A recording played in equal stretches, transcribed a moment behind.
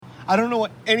I don't know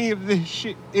what any of this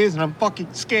shit is, and I'm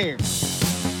fucking scared.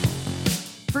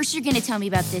 First, you're gonna tell me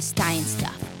about this science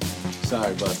stuff.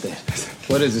 Sorry about that.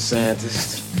 What is a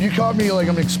scientist? You caught me like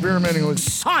I'm experimenting with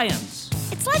science.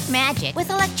 It's like magic with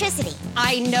electricity.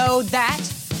 I know that.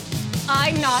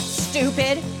 I'm not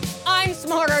stupid. I'm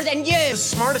smarter than you. The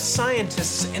smartest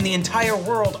scientists in the entire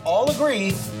world all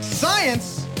agree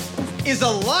science is a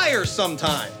liar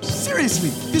sometimes. Seriously,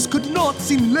 this could not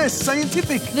seem less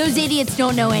scientific. Those idiots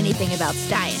don't know anything about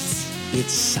science.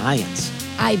 It's science.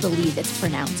 I believe it's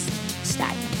pronounced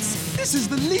science. This is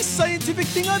the least scientific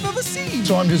thing I've ever seen.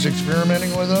 So I'm just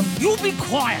experimenting with them. You be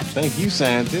quiet. Thank you,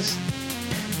 scientist.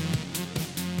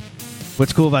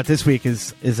 What's cool about this week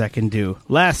is I can do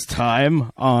last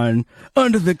time on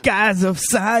Under the Guise of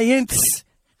Science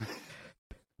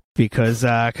because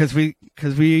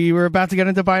we were about to get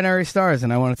into binary stars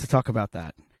and I wanted to talk about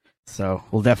that. So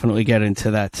we'll definitely get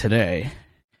into that today.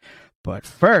 But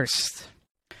first,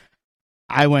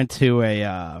 I went to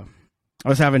I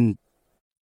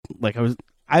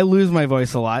lose my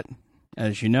voice a lot,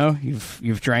 as you know.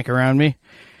 You've drank around me.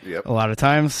 Yep. A lot of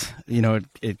times, you know,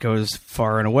 it goes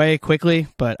far and away quickly,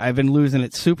 but I've been losing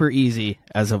it super easy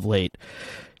as of late.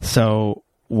 So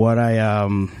what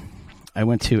I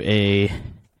went to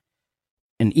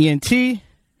an ENT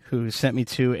who sent me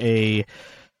to a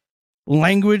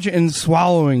language and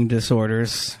swallowing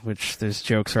disorders, which there's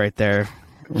jokes right there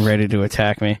ready to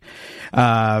attack me.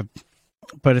 But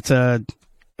it's a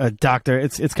doctor.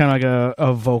 It's kind of like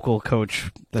a vocal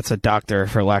coach. That's a doctor,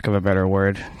 for lack of a better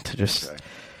word, to just. Okay.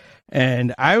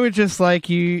 And I would like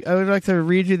to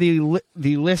read you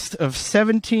the list of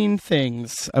 17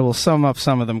 things. I will sum up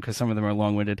some of them because some of them are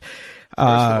long-winded. First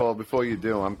of all, before you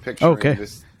do, I'm picturing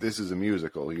this is a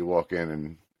musical. You walk in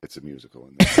and it's a musical.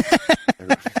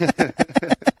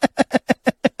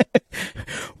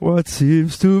 What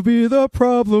seems to be the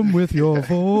problem with your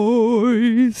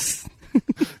voice?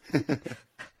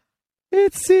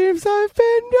 It seems I've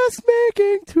been just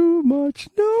making too much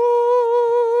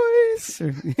noise.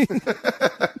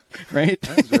 Right?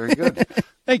 That's very good.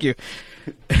 Thank you.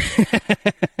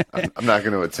 I'm not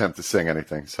going to attempt to sing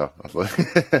anything, so I'll go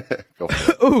for it.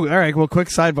 Oh, all right. Well, quick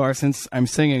sidebar since I'm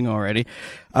singing already.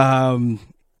 The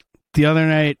other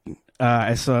night,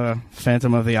 I saw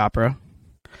Phantom of the Opera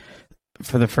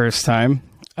for the first time.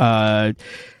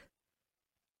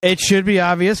 It should be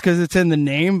obvious because it's in the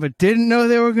name, but didn't know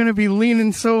they were going to be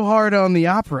leaning so hard on the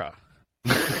opera.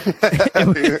 I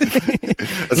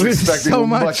was expecting so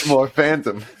much more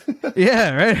Phantom.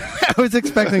 Yeah, right? I was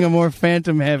expecting a more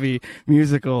Phantom-heavy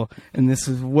musical, and this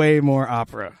is way more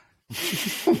opera.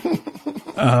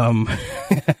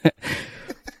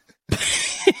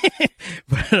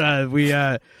 But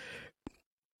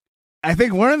I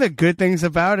think one of the good things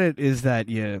about it is that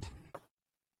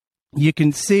you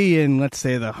can see in, let's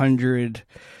say, the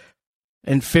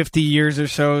 150 years or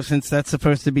so since that's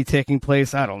supposed to be taking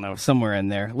place, I don't know, somewhere in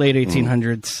there, late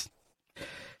 1800s.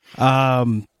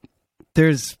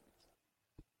 There's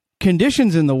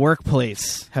conditions in the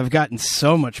workplace have gotten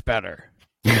so much better.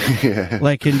 Yeah.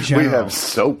 Like in general. We have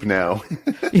soap now.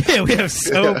 Yeah, we have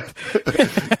soap.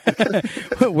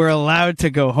 We're allowed to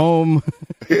go home.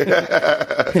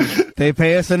 Yeah. They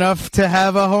pay us enough to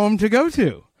have a home to go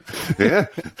to. Yeah,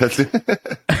 that's it.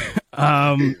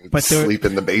 But sleep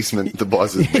in the basement, the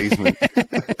boss's basement.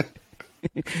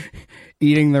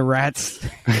 Eating the rats.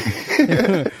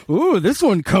 Ooh, this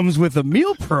one comes with a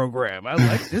meal program. I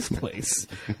like this place.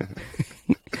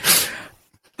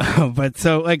 But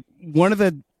so, like, one of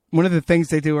the things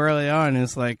they do early on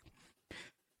is like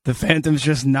the Phantom's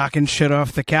just knocking shit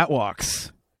off the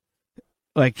catwalks,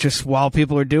 like just while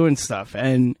people are doing stuff.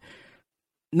 And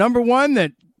number one,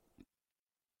 that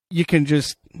you can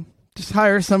just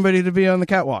hire somebody to be on the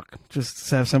catwalk. Just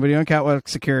have somebody on catwalk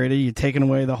security. You're taking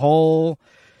away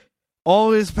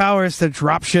all his powers to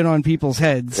drop shit on people's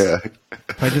heads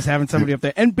by just having somebody up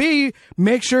there. And B,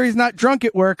 make sure he's not drunk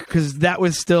at work, because that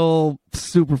was still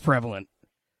super prevalent.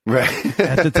 Right.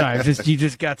 At the time. You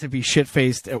just got to be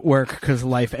shit-faced at work because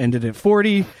life ended at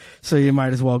 40, so you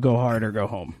might as well go hard or go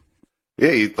home.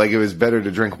 Yeah, like it was better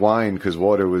to drink wine because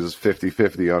water was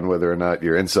 50-50 on whether or not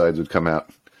your insides would come out.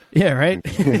 Yeah, right?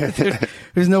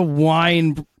 There's no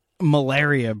wine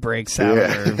malaria breaks out.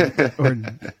 Yeah. Or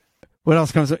what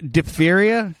else comes?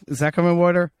 Diphtheria? Does that come in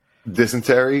water?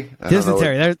 Dysentery?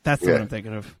 Dysentery. That's what I'm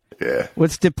thinking of. Yeah.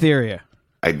 What's diphtheria?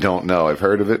 I don't know. I've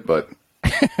heard of it, but...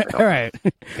 All right.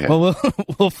 Yeah. Well,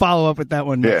 we'll follow up with that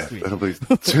one next week. That's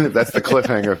the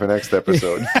cliffhanger for next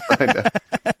episode.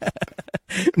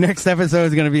 Next episode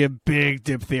is going to be a big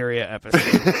diphtheria episode.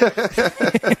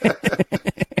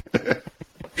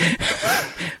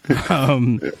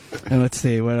 And let's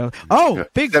see what else. Oh,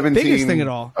 biggest thing at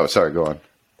all. Oh, sorry. Go on.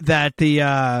 That the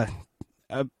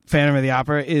Phantom of the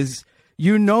Opera is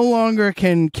you no longer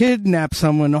can kidnap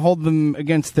someone, hold them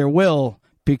against their will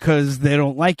because they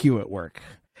don't like you at work.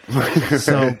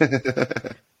 So,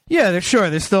 yeah, there's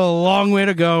still a long way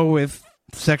to go with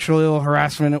sexual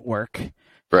harassment at work.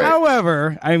 Right.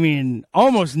 However, I mean,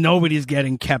 almost nobody's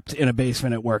getting kept in a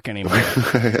basement at work anymore.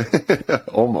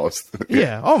 Almost.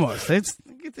 Yeah, almost. It's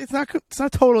not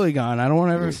totally gone. I don't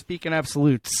want to ever speak in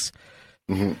absolutes.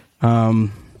 Mm-hmm.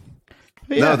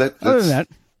 But yeah, other than that,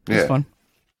 it's fun.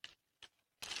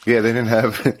 Yeah, they didn't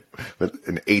have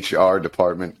an HR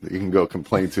department that you can go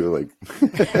complain to. Like,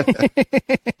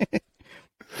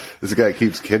 this guy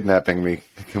keeps kidnapping me.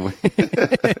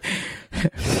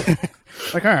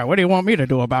 Like, all right, what do you want me to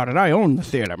do about it? I own the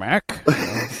theater, Mac.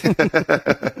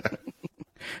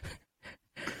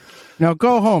 Now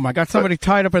go home. I got somebody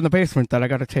tied up in the basement that I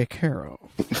got to take care of.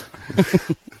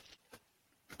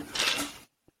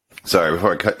 Sorry,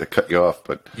 before I cut you off,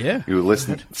 but yeah, you were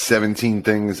listing 17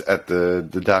 things at the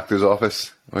doctor's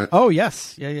office. What? Oh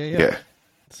yes, yeah.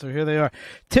 So here they are.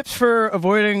 Tips for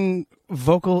avoiding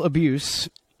vocal abuse.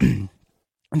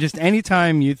 Just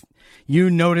anytime you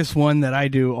notice one that I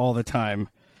do all the time,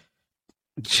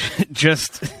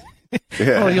 just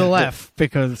well, you'll laugh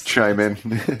because chime in.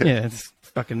 Yeah, it's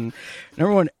fucking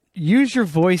number one. Use your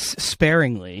voice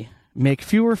sparingly. Make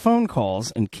fewer phone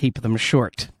calls and keep them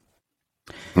short.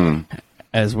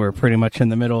 As we're pretty much in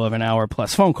the middle of an hour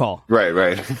plus phone call.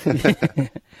 Right.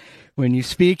 When you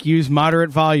speak, use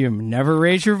moderate volume. Never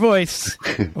raise your voice.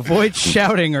 Avoid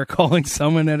shouting or calling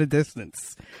someone at a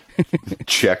distance.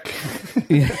 Check.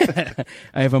 Yeah.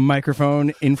 I have a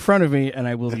microphone in front of me, and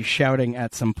I will be shouting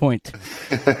at some point.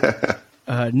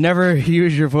 Never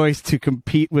use your voice to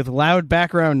compete with loud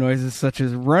background noises such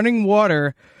as running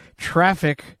water,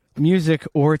 traffic, music,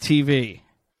 or TV.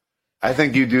 I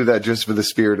think you do that just for the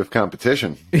spirit of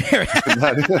competition. Well,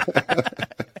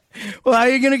 how are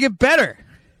you going to get better?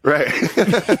 Right.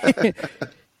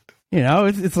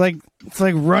 It's like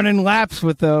running laps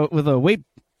with a weight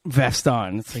vest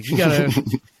on. It's like you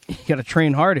gotta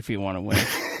train hard if you want to win.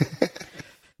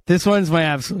 This one's my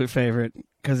absolute favorite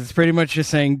because it's pretty much just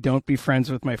saying don't be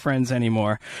friends with my friends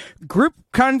anymore. Group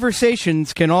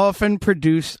conversations can often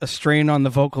produce a strain on the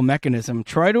vocal mechanism.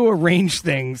 Try to arrange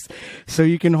things so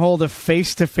you can hold a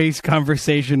face-to-face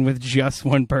conversation with just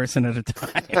one person at a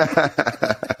time.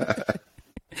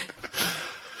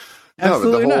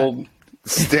 Absolutely the whole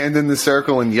stand in the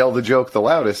circle and yell the joke the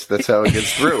loudest. That's how it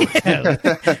gets through.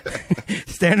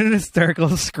 Stand in a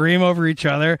circle, scream over each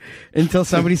other until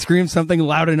somebody screams something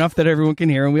loud enough that everyone can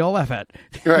hear and we all laugh at.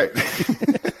 Right.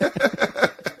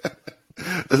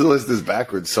 This list is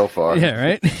backwards so far. Yeah,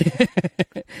 right?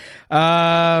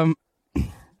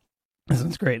 This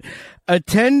one's great.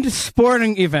 Attend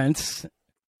sporting events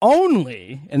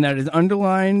only, and that is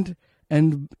underlined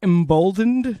and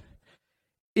emboldened,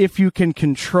 if you can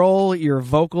control your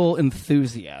vocal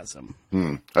enthusiasm.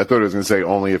 I thought it was going to say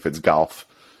only if it's golf.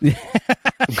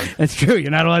 That's true.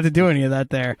 You're not allowed to do any of that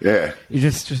there. Yeah. You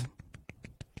just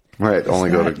right.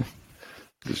 Only go to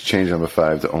just change number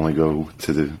 5 to only go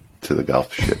to the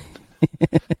golf shit.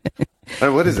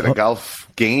 What is it? A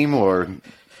golf game or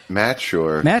match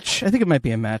or match? I think it might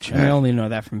be a match. Yeah. I only know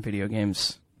that from video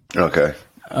games. Okay.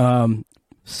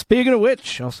 Speaking of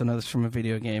which, also know this from a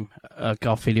video game, a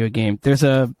golf video game.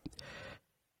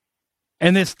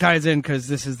 And this ties in because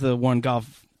this is the one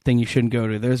golf thing you shouldn't go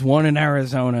to. There's one in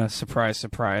Arizona, surprise,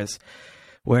 surprise,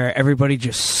 where everybody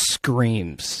just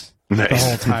screams the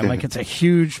whole time. Like it's a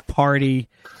huge party.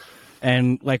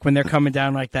 And like when they're coming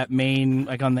down like that main,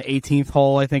 like on the 18th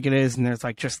hole, I think it is, and there's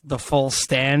like just the full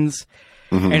stands.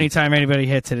 Mm-hmm. Anytime anybody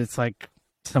hits it, it's like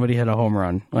somebody hit a home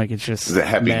run. Like it's just the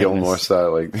Happy Gilmore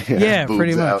style, like yeah,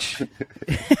 pretty much.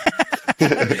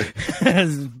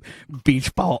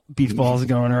 Beach balls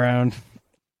going around.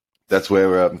 That's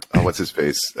where what's his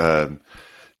face?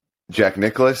 Jack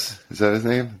Nicklaus, is that his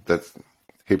name?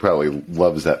 He probably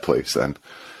loves that place then.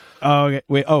 Oh, okay.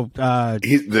 Wait.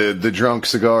 He's the drunk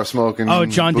cigar smoking. Oh,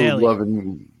 John Daly.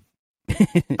 Loving.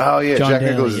 Oh yeah, John Jack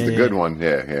Daly, Nicklaus is the good one.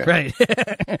 Yeah. Right.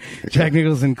 Jack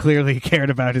Nicholson clearly cared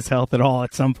about his health at all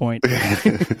at some point. All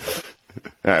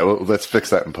right, well, let's fix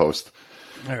that in post.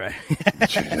 All right.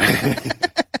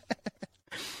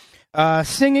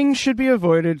 Singing should be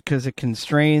avoided because it can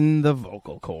strain the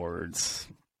vocal cords.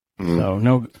 So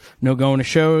no going to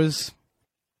shows.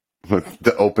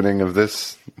 The opening of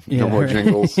this, no more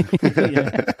jingles.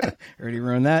 Already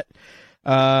ruined that.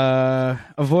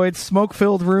 Avoid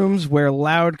smoke-filled rooms where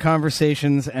loud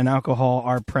conversations and alcohol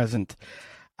are present.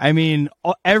 I mean,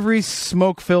 every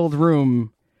smoke-filled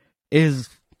room is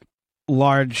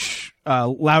loud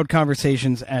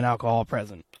conversations and alcohol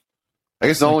present. I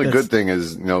guess the only good thing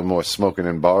is, more smoking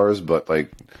in bars, but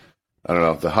like, I don't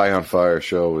know, the High on Fire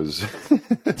show was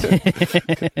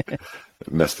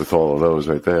messed with all of those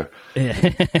right there.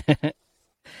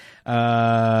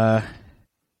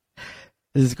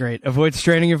 This is great. Avoid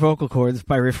straining your vocal cords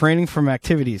by refraining from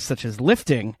activities such as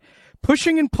lifting,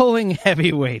 pushing and pulling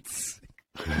heavy weights.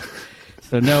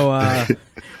 So no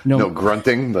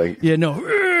grunting, like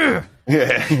no.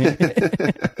 Yeah.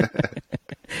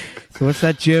 So what's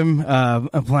that gym?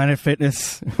 Planet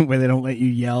Fitness, where they don't let you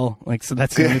yell. Like, so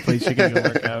that's the only place you can go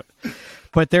work out.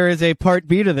 But there is a part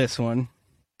B to this one.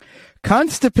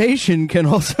 Constipation can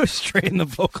also strain the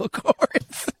vocal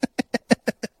cords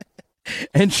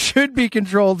and should be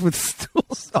controlled with stool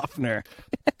softener.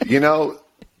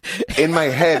 In my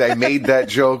head, I made that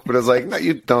joke, but I was like, no,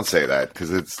 you don't say that,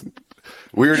 because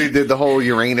we already did the whole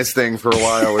Uranus thing for a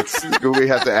while. We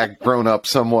have to act grown up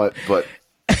somewhat, but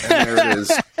there it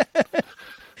is.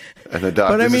 And the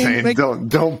doctor's saying, like,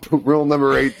 don't poop. Rule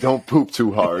number 8, don't poop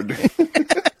too hard.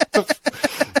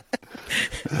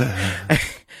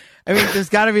 I mean, there's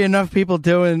got to be enough people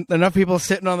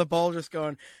sitting on the bowl just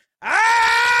going, ah!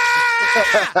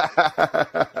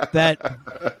 that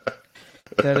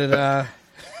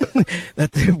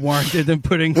they warranted them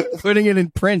putting it in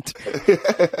print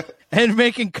and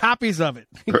making copies of it,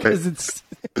 because it's.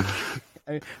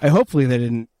 I hopefully they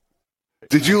didn't.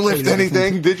 Did you lift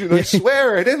anything? Did you? I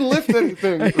swear I didn't lift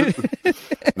anything.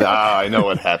 Nah, I know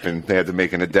what happened. They had to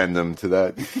make an addendum to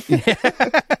that.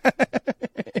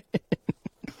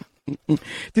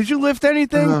 Did you lift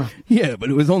anything? Yeah, but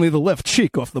it was only the left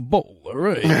cheek off the bowl. All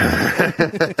right.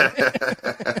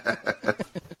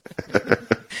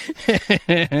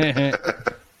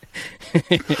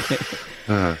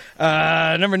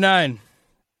 Number 9.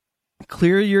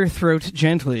 Clear your throat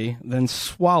gently, then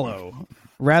swallow,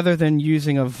 rather than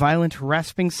using a violent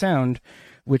rasping sound,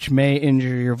 which may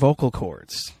injure your vocal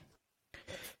cords.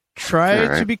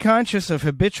 Try to be conscious of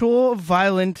habitual,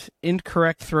 violent,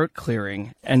 incorrect throat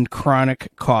clearing and chronic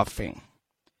coughing.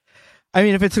 I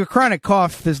mean, if it's a chronic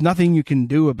cough, there's nothing you can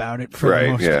do about it for the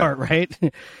most part,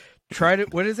 right? Try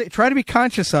to be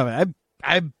conscious of it.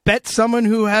 I bet someone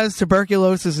who has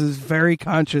tuberculosis is very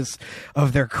conscious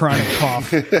of their chronic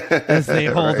cough as they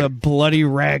hold a bloody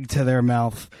rag to their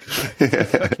mouth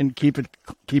and keep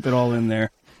it all in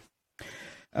there.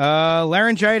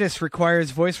 Laryngitis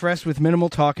requires voice rest with minimal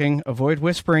talking. Avoid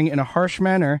whispering in a harsh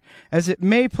manner, as it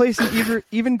may place an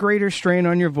even greater strain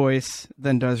on your voice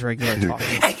than does regular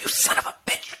talking. Hey, you son of a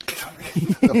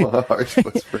bitch! I'm a harsh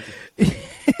whisper.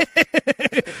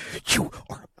 You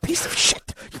are a piece of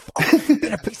shit. You've always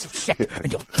been a piece of shit,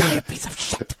 and you'll die a piece of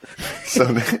shit.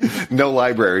 So no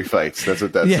library fights. That's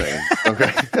what that's saying.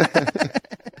 Okay.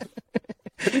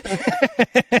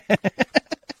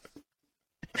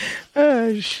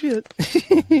 Oh, shit.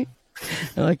 I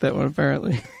like that one,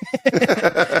 apparently.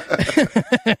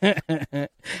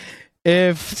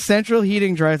 If central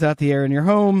heating dries out the air in your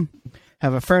home,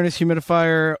 have a furnace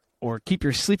humidifier, or keep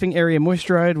your sleeping area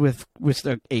moisturized with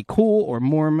a cool or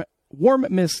warm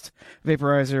mist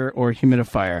vaporizer or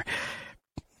humidifier.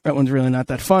 That one's really not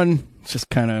that fun. It's just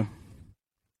kind of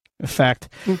a fact.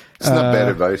 It's not bad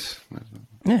advice.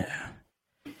 Yeah.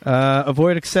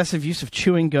 Avoid excessive use of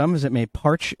chewing gum, as it may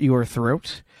parch your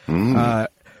throat.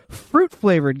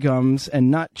 Fruit-flavored gums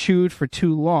and not chewed for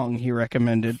too long, he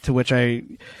recommended, to which I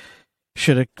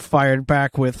should have fired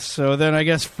back with, so then I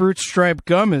guess fruit-striped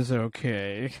gum is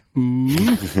okay.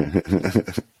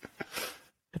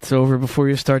 It's over before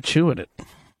you start chewing it.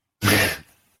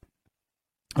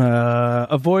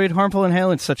 Avoid harmful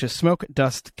inhalants such as smoke,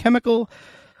 dust, chemical,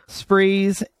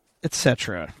 sprays,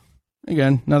 etc.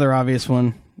 Again, another obvious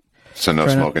one. So no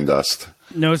smoke and dust.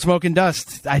 No smoke and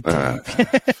dust.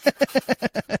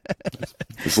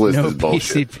 This list no is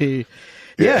bullshit. PCP.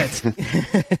 Yeah, it's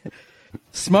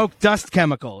smoke, dust,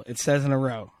 chemical. It says in a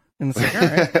row. And it's like, all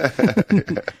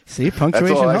right. See,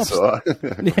 punctuation helps.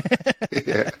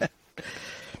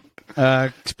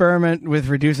 Experiment with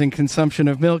reducing consumption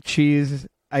of milk, cheese,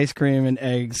 ice cream, and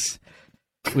eggs,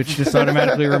 which just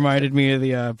automatically reminded me of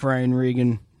the Brian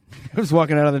Regan. I was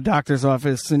walking out of the doctor's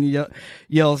office and he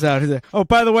yells out, he's like, "Oh,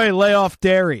 by the way, lay off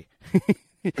dairy."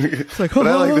 It's like, but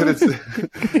I like that it's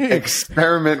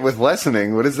experiment with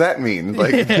lessening. What does that mean?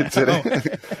 Like,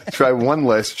 try one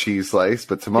less cheese slice,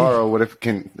 but tomorrow, what if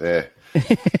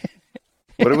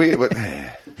what do we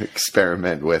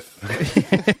experiment with?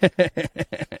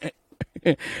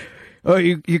 Oh,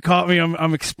 you caught me.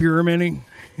 I'm experimenting.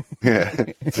 Yeah.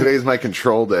 Today's my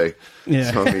control day.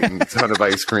 Yeah. So I'm eating a ton of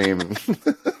ice cream.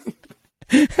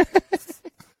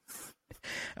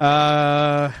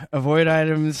 Avoid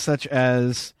items such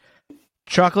as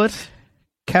chocolate,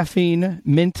 caffeine,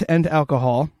 mint, and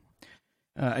alcohol.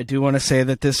 I do want to say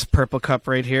that this purple cup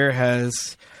right here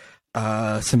has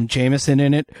some Jameson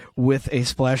in it with a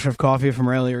splash of coffee from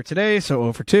earlier today, so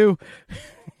 0 for 2.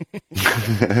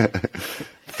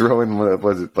 Throw in, what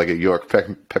was it, like a York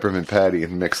peppermint patty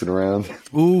and mix it around.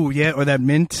 Ooh, yeah, or that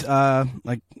mint,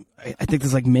 like I think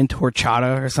there's like mint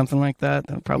horchata or something like that.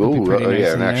 That'll probably be pretty nice.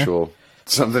 Yeah, in an there. actual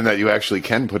something that you actually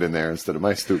can put in there instead of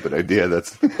my stupid idea.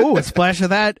 That's Ooh, a splash of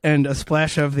that and a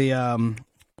splash of the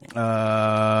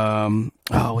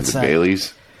what's that?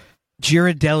 Bailey's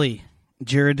Ghirardelli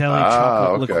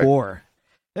chocolate liqueur.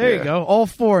 There you go. All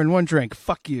 4 in one drink.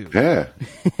 Fuck you. Yeah.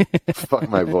 Fuck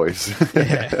my voice.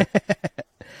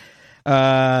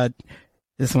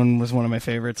 This one was one of my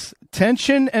favorites.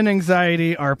 Tension and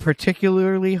anxiety are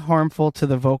particularly harmful to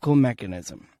the vocal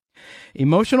mechanism.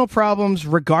 Emotional problems,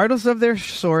 regardless of their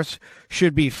source,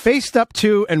 should be faced up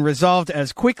to and resolved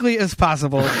as quickly as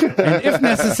possible, and if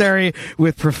necessary,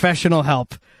 with professional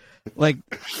help. Like,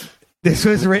 this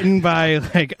was written by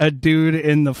like a dude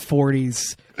in the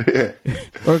 40s,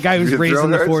 or a guy who's raised in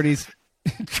the 40s,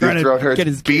 trying to get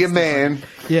his be a man.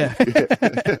 Yeah,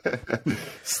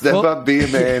 step up, be a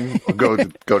man. Or go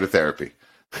to therapy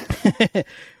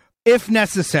if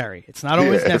necessary. It's not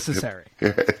always necessary.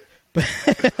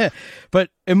 But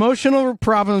emotional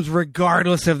problems,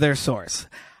 regardless of their source.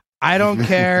 I don't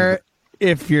care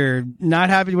if you're not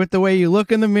happy with the way you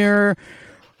look in the mirror,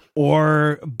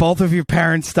 or both of your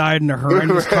parents died in a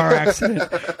horrendous car accident.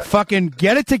 Fucking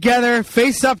get it together,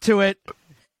 face up to it,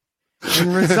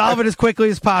 and resolve it as quickly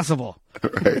as possible.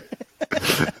 Right.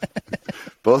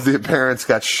 Both of your parents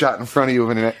got shot in front of you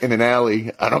in an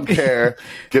alley. I don't care.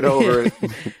 Get over it.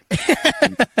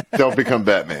 Don't become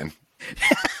Batman.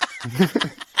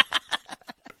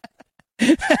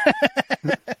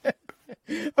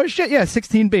 Oh shit, yeah,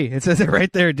 16B. It says it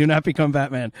right there. Do not become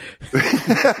Batman.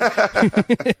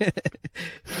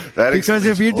 Because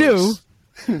if you do,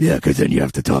 yeah, because then you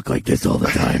have to talk like this all the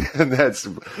time. And that's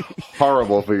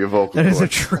horrible for your vocal that is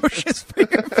cords. atrocious for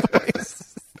your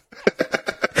voice.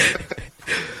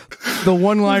 The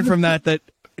one line from that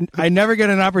I never get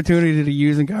an opportunity to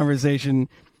use in conversation,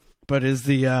 but is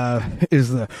the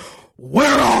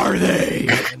where are they?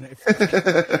 I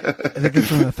think it's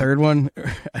from the third one.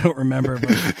 I don't remember,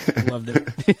 but I loved it.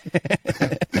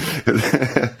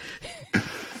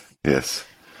 Yes.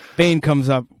 Bane comes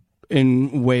up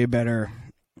in way better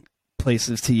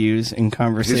places to use in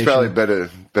conversation. He's probably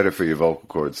better for your vocal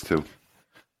cords too.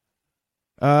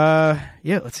 Yeah,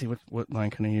 let's see what line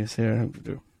can I use here.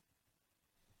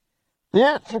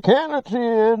 Theatricality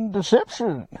and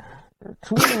deception are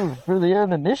tools for the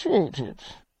uninitiated.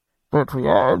 But we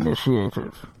are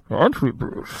initiated, aren't we,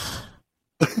 Bruce?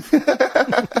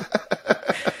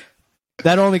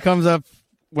 That only comes up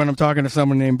when I'm talking to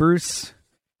someone named Bruce.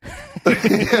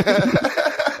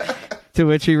 To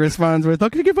which he responds with,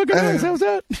 "Okay, get fucking nice. How's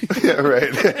that?" Yeah,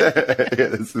 right.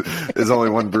 Yeah, there's only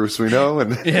one Bruce we know,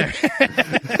 and yeah.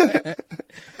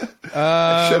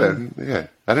 Yeah,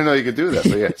 I didn't know you could do that,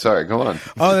 but yeah, sorry. Go on.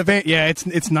 Oh,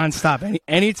 it's nonstop.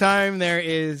 Anytime there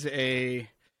is a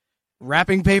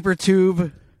wrapping paper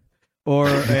tube, or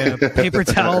a paper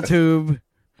towel tube,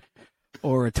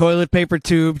 or a toilet paper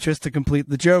tube, just to complete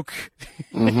the joke.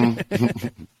 Mm-hmm.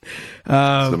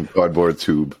 Some cardboard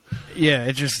tube. Yeah,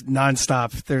 it's just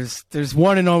nonstop. There's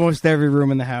one in almost every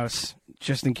room in the house,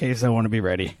 just in case I want to be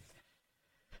ready.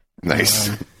 Nice.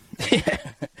 Yeah.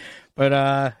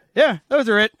 But yeah, those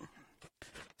are it.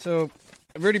 So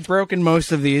I've already broken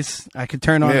most of these. I could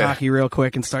turn on hockey real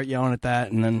quick and start yelling at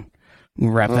that, and then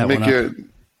wrap that one up.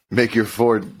 Make your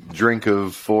drink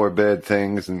of 4 bad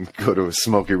things and go to a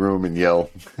smoky room and yell.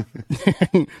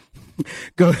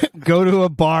 Go to a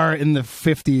bar in the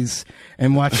 50s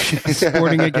and watch a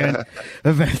sporting event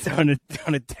on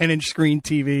a 10-inch screen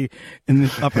TV in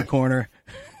the upper corner.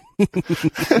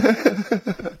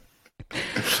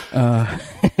 All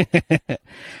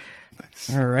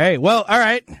right. Well, all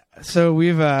right. So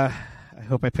we've I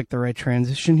hope I picked the right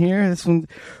transition here. This one,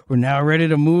 we're now ready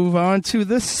to move on to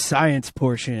the science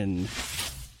portion.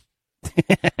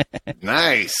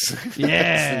 Nice.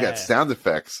 Yeah. You got sound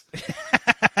effects.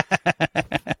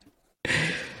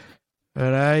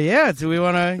 But yeah, do we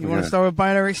want to start with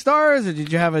binary stars, or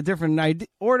did you have a different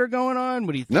order going on?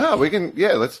 What do you think? No, we can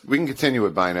continue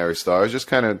with binary stars. Just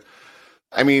kind of,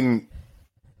 I mean,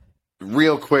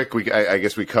 real quick, I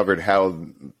guess we covered how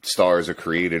stars are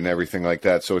created and everything like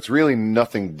that. So it's really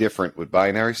nothing different with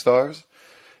binary stars.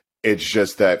 It's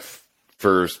just that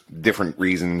for different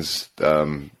reasons,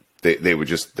 they would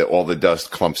just all the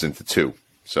dust clumps into two.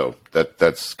 So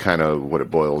that's kind of what it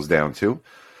boils down to.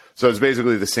 So it's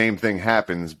basically the same thing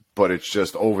happens, but it's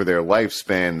just over their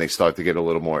lifespan they start to get a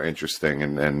little more interesting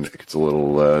and it gets a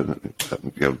little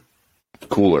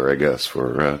cooler, I guess,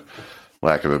 for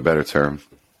lack of a better term.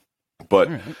 But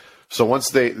so once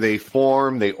they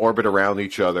form, they orbit around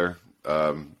each other.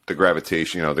 The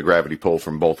gravitation, the gravity pull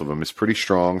from both of them is pretty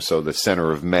strong. So the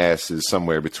center of mass is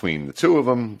somewhere between the two of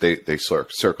them. They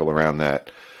circle around that.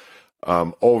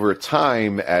 Over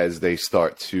time, as they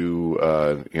start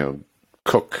to,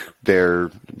 cook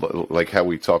their, like how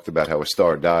we talked about how a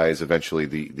star dies, eventually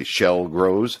the shell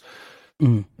grows.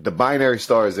 The binary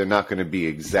stars, they're not going to be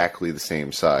exactly the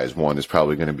same size. One is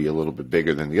probably going to be a little bit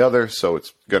bigger than the other, so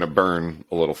it's going to burn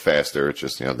a little faster. It's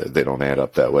just, they don't add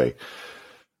up that way.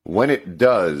 When it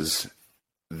does,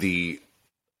 the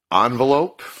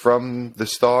envelope from the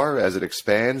star, as it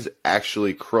expands,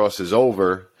 actually crosses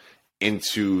over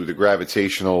into the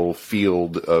gravitational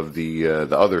field of the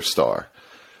other star.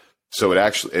 So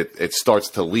it starts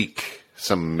to leak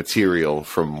some material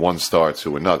from one star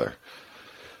to another.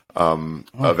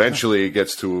 Eventually, it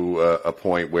gets to a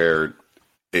point where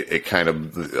it kind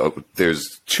of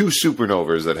there's two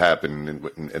supernovas that happen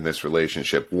in this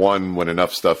relationship. One, when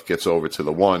enough stuff gets over to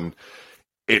the one,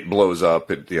 it blows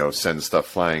up. It sends stuff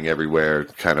flying everywhere.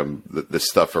 Kind of the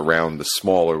stuff around the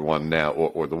smaller one now,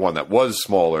 or the one that was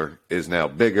smaller, is now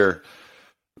bigger.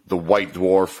 The white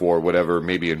dwarf or whatever,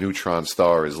 maybe a neutron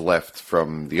star, is left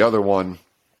from the other one.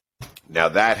 Now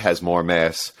that has more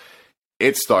mass.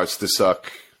 It starts to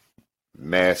suck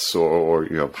mass or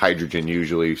hydrogen,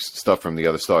 usually stuff from the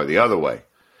other star, the other way,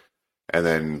 and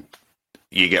then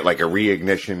you get like a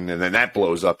reignition, and then that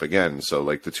blows up again. So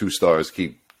like the two stars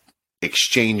keep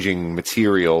exchanging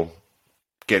material,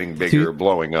 getting bigger,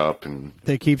 blowing up, and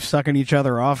they keep sucking each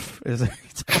other off. The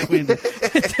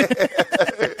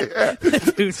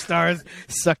two stars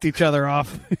sucked each other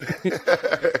off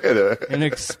and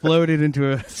exploded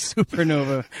into a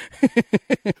supernova.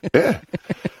 Yeah.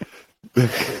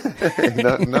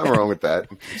 Not wrong with that.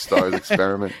 Stars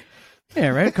experiment. Yeah,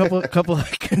 right. A couple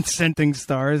of consenting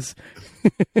stars.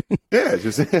 Yeah,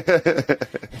 just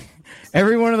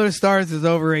every one of those stars is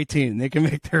over 18. They can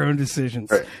make their own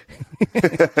decisions. Right.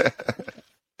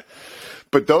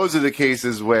 But those are the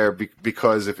cases where,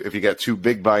 because if you got two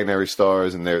big binary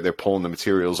stars and they're pulling the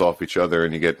materials off each other,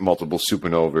 and you get multiple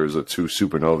supernovas or two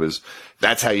supernovas,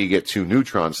 that's how you get two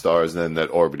neutron stars then that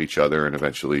orbit each other and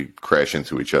eventually crash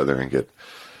into each other and get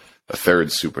a third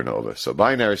supernova. So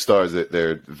binary stars,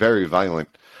 they're very violent,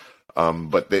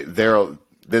 but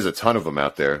there's a ton of them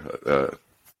out there.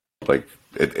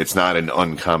 It's not an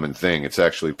uncommon thing. It's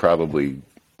actually probably,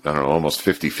 I don't know, almost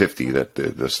 50-50 that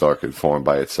the star could form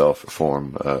by itself, or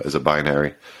form as a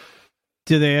binary.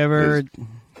 Do they ever...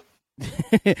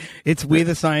 It's we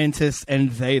the scientists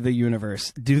and they the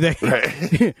universe. Do they...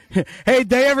 Right. Hey,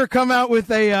 they ever come out with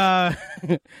a...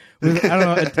 with, I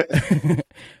don't know,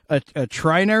 a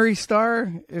trinary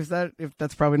star? If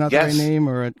that's probably not the right name,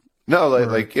 or a... No,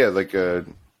 I guess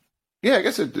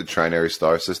a trinary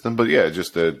star system, but yeah,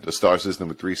 just a star system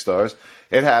with 3 stars.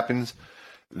 It happens.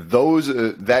 Those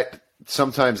that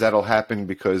sometimes that'll happen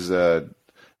because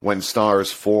when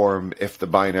stars form, if the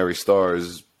binary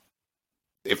stars,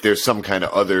 if there's some kind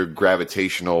of other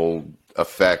gravitational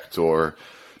effect, or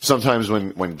sometimes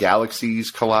when galaxies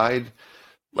collide,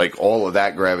 like all of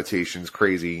that gravitation's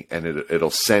crazy, and it'll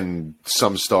send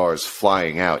some stars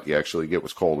flying out. You actually get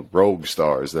what's called rogue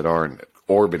stars that aren't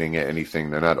orbiting at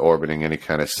anything. They're not orbiting any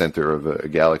kind of center of a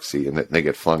galaxy, and they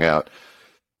get flung out.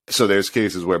 So there's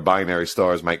cases where binary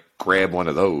stars might grab one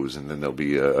of those, and then there'll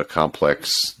be a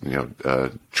complex,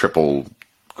 triple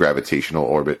gravitational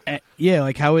orbit. Yeah,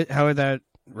 like how would that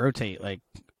rotate? Like,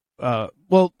 how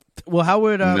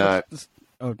would not?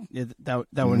 That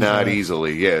one not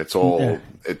easily. Yeah, it's all. Yeah.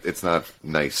 It's not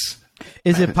nice.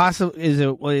 Is it possible?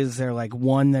 Is there like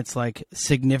one that's like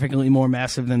significantly more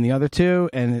massive than the other two,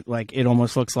 and it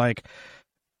almost looks like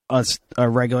a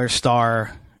regular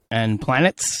star and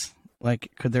planets?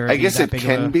 Like, could there? I guess it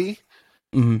can be.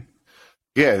 Mm-hmm.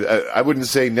 Yeah, I wouldn't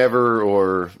say never,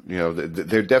 or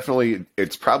they're definitely.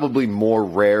 It's probably more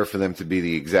rare for them to be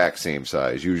the exact same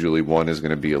size. Usually, one is going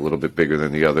to be a little bit bigger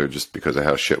than the other, just because of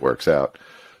how shit works out.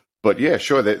 But yeah,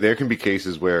 sure, there can be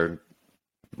cases where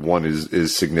one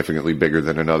is significantly bigger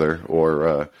than another,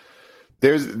 or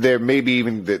there may be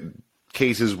even the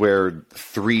cases where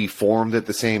 3 formed at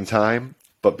the same time.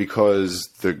 But because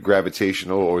the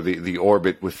gravitational or the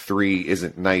orbit with 3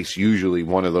 isn't nice, usually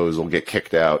one of those will get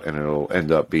kicked out and it'll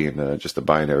end up being just a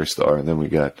binary star. And then we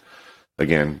got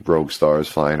again, rogue stars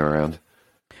flying around.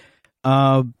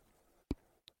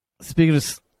 Speaking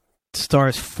of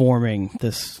stars forming,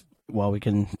 we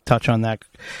can touch on that.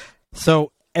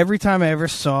 So every time I ever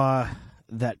saw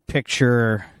that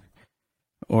picture,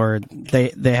 or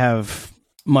they have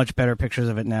much better pictures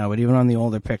of it now, but even on the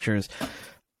older pictures,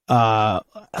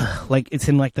 like it's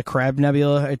in like the Crab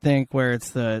Nebula, I think, where it's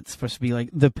supposed to be like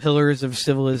the pillars of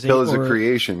civilization, pillars of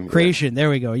creation. Creation. Yeah. There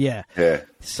we go. Yeah. Yeah.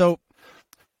 So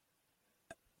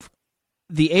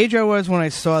the age I was when I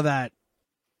saw that,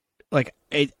 like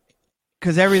it,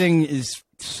 because everything is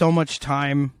so much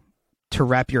time to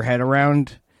wrap your head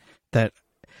around that.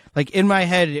 Like in my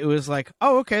head, it was like,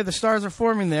 oh, okay, the stars are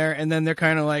forming there, and then they're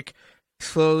kind of like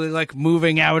slowly like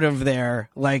moving out of there,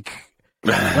 like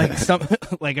some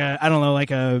like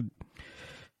a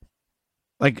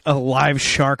live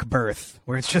shark birth,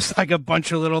 where it's just like a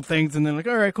bunch of little things, and then like,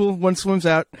 all right, cool, one swims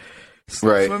out,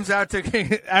 swims out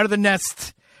to out of the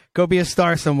nest, go be a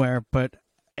star somewhere. But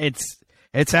it's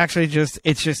actually just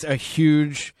a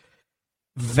huge,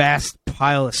 vast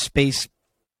pile of space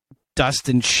dust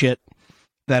and shit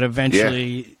that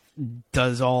eventually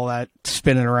does all that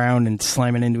spinning around and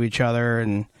slamming into each other,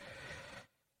 and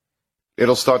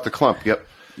it'll start to clump. Yep.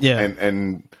 Yeah.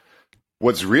 And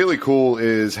what's really cool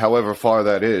is, however far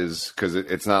that is, because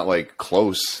it's not like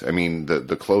close. I mean,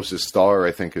 the closest star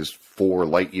I think is 4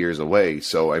 light years away.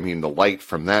 So I mean, the light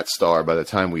from that star, by the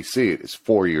time we see it, is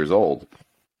 4 years old.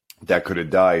 That could have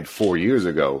died 4 years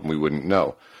ago, and we wouldn't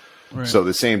know. Right. So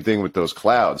the same thing with those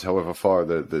clouds, however far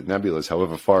the nebulas,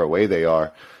 however far away they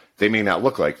are, they may not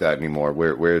look like that anymore.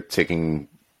 We're taking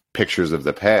pictures of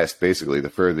the past. Basically, the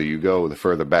further you go, the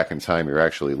further back in time you're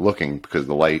actually looking, because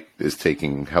the light is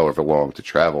taking however long to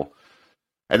travel.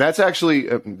 And that's actually,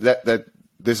 that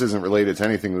this isn't related to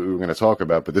anything that we were going to talk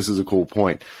about, but this is a cool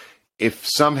point. If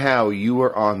somehow you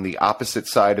were on the opposite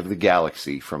side of the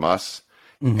galaxy from us,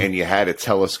 and you had a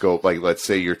telescope, like let's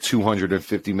say you're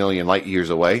 250 million light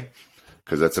years away,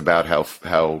 because that's about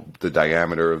how the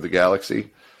diameter of the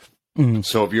galaxy.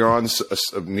 So if you're on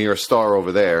near a star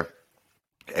over there,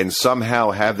 and somehow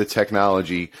have the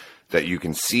technology that you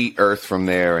can see Earth from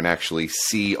there and actually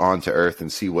see onto Earth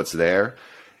and see what's there,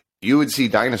 you would see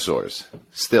dinosaurs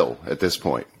still at this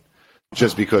point.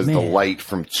 Just because the light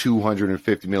from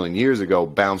 250 million years ago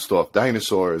bounced off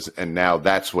dinosaurs, and now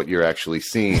that's what you're actually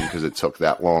seeing because it took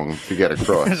that long to get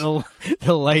across.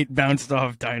 The light bounced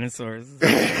off dinosaurs.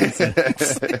 It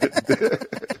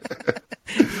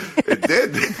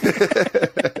did.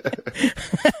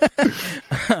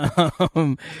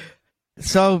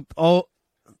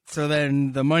 So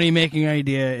then the money-making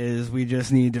idea is we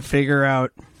just need to figure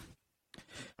out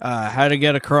how to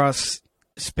get across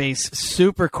space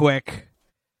super quick,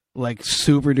 like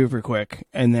super duper quick,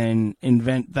 and then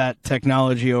invent that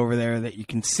technology over there that you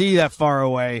can see that far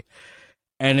away,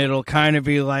 and it'll kind of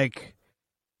be like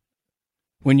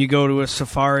when you go to a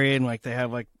safari and like they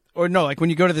have like, or no, like when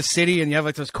you go to the city and you have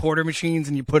like those quarter machines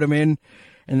and you put them in,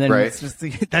 and then it's just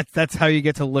that's how you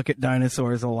get to look at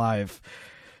dinosaurs alive.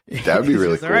 That would be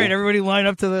really cool. All right, everybody line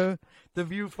up to the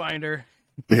viewfinder.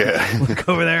 Yeah. Look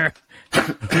over there.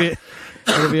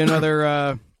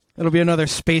 It'll be another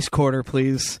space quarter,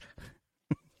 please.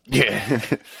 Yeah.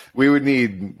 We would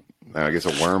need, I guess,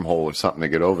 a wormhole or something to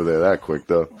get over there that quick,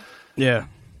 though. Yeah.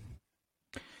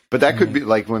 But that could be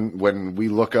like when we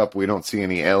look up, we don't see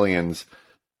any aliens.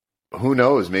 Who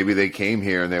knows? Maybe they came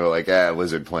here and they were like,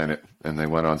 lizard planet. And they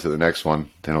went on to the next one.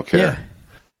 They don't care. Yeah.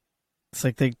 It's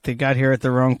like they got here at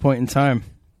the wrong point in time.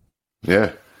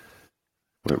 Yeah.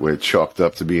 We're chalked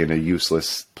up to being a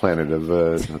useless planet of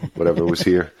whatever was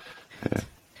here. Yeah.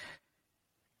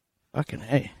 Fucking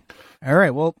hey. All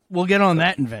right, well, we'll get on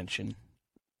that invention.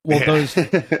 Well,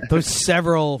 those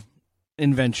several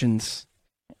inventions,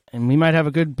 and we might have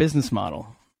a good business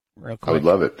model real quick. I would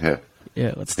love it, yeah.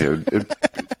 Yeah, let's do it.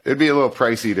 It'd be a little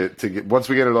pricey to get. Once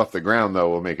we get it off the ground,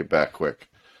 though, we'll make it back quick.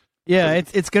 Yeah,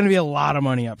 it's going to be a lot of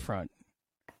money up front.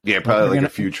 Yeah, probably like a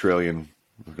few trillion.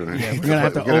 We're going to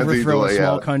have to overthrow a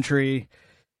small country.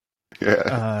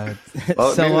 Yeah.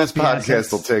 Well, maybe this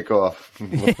podcast will take off.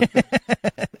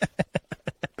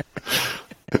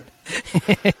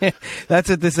 That's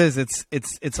what this is.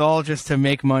 It's all just to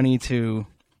make money to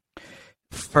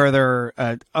further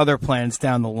other plans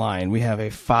down the line. We have a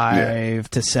 5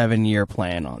 to 7 year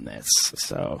plan on this.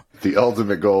 So the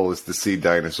ultimate goal is to see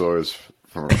dinosaurs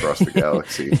from across the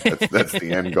galaxy. That's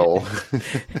the end goal.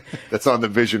 That's on the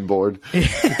vision board.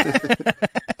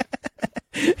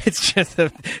 It's just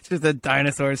a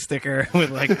dinosaur sticker with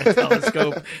like a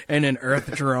telescope and an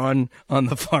Earth drawn on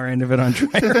the far end of it on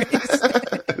dry erase.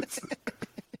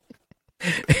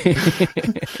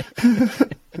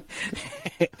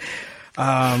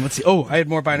 Let's see. Oh, I had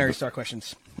more binary star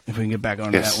questions. If we can get back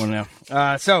on that one now.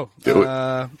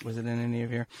 Was it in any of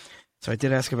here? So I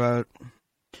did ask about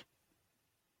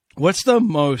what's the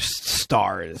most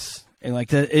stars? And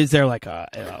like, is there like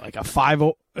a 5?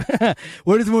 What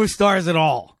is the most stars at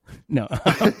all? No.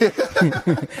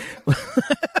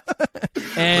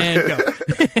 And go.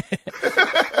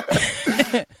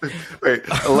 Wait,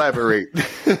 elaborate.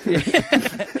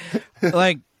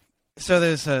 Like, so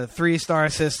there's a 3-star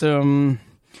system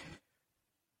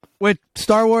with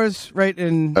Star Wars, right?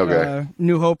 In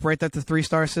New Hope, right? That's a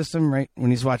 3-star system, right?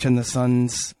 When he's watching the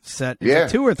sun's set. Is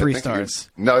it 2 or 3 stars?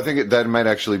 No, I think that might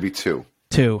actually be 2.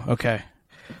 2, okay.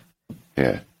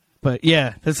 Yeah. But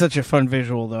yeah, that's such a fun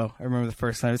visual, though. I remember the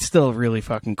first time. It's still really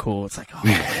fucking cool. It's like,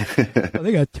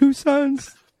 they got 2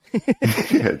 suns.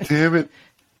 Yeah, damn it.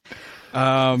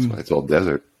 That's why it's all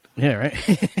desert. Yeah, right.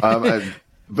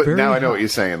 But now I know what you're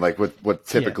saying. Like what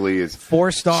typically is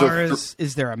 4 stars.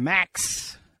 Is there a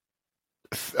max?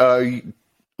 1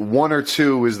 or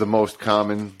 2 is the most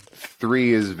common.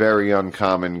 3 is very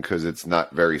uncommon because it's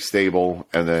not very stable,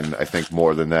 and then I think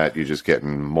more than that, you're just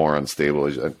getting more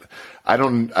unstable. I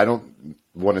don't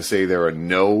want to say there are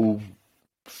no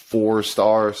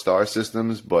 4-star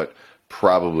systems, but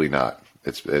probably not.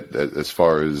 As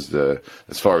far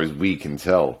as we can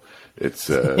tell, it's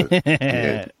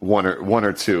 1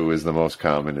 or 2 is the most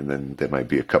common, and then there might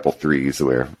be a couple 3s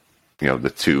where the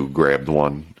 2 grabbed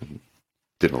 1 and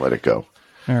didn't let it go.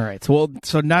 All right.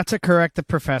 So not to correct the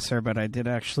professor, but I did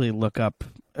actually look up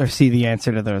or see the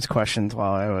answer to those questions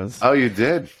while I was. Oh, you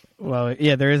did? Well,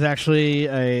 yeah. There is actually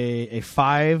a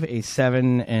 5, a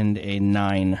 7, and a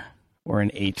 9 or an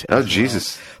 8. Oh,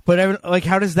 Jesus! Well. But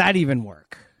how does that even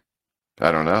work?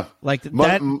 I don't know. Like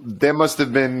that, there must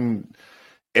have been.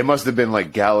 It must have been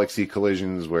like galaxy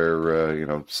collisions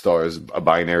where stars, a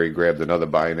binary grabbed another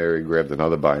binary,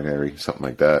 something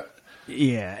like that.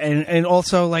 Yeah, and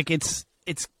also like it's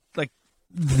like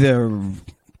the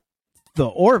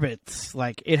orbits,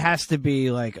 like it has to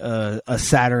be like a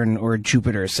Saturn or a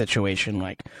Jupiter situation.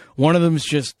 Like one of them's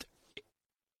just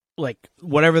like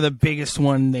whatever the biggest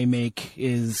one they make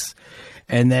is,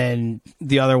 and then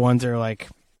the other ones are like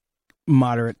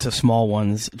moderate to small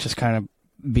ones, just kind of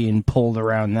being pulled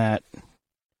around that.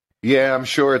 Yeah, I'm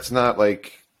sure it's not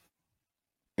like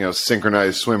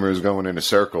synchronized swimmers going in a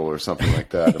circle or something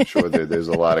like that. I'm sure there's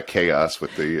a lot of chaos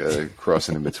with the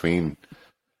crossing in between.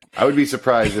 I would be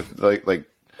surprised if, like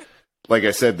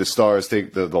I said, the stars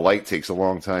take the light takes a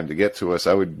long time to get to us.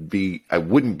 I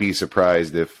wouldn't be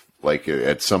surprised if, like,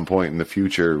 at some point in the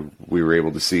future, we were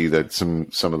able to see that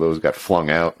some of those got flung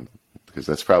out, because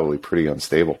that's probably pretty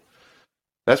unstable.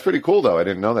 That's pretty cool, though. I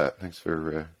didn't know that. Thanks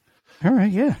for. All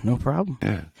right. Yeah. No problem.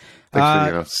 Yeah.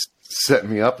 Thanks for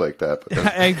setting me up like that. But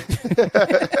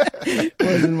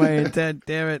wasn't my intent.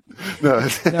 Damn it. No, I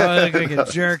look like a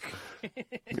jerk.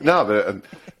 No, but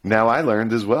now I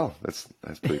learned as well. That's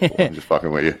pretty cool. I'm just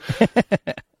fucking with you.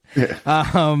 Yeah.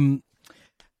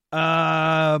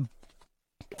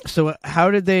 So how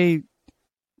did they?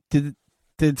 Did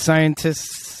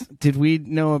scientists? Did we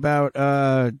know about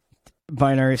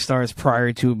binary stars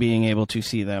prior to being able to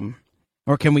see them,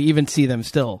 or can we even see them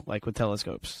still, like with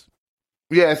telescopes?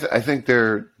 Yeah, I think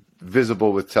they're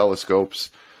visible with telescopes.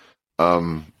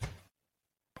 They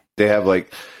have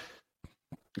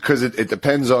because it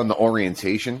depends on the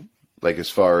orientation, like as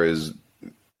far as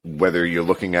whether you're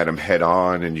looking at them head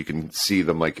on and you can see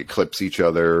them like eclipse each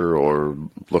other, or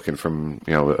looking from,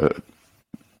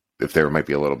 if they might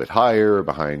be a little bit higher or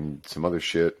behind some other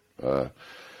shit.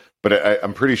 But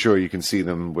I'm pretty sure you can see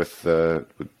them with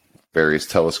various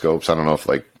telescopes. I don't know if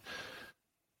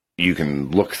you can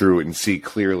look through it and see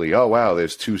clearly, oh wow,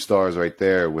 there's 2 stars right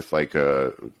there with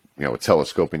a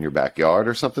telescope in your backyard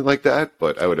or something like that.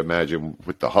 But I would imagine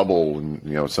with the Hubble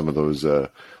and some of those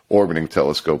orbiting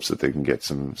telescopes that they can get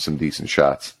some decent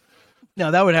shots. No,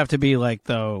 that would have to be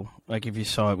if you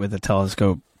saw it with a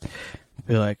telescope,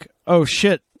 be like, oh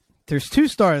shit, there's 2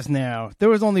 stars now. There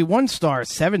was only 1 star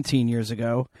 17 years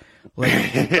ago.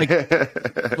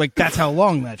 Like that's how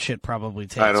long that shit probably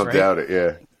takes. I don't doubt it.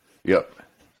 Yeah. Yep.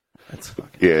 That's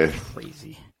fucking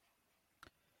crazy.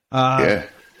 Yeah.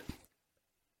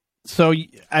 So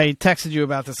I texted you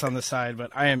about this on the side,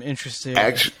 but I am interested.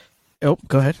 Actually,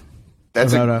 go ahead.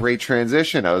 That's a great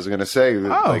transition. I was going to say,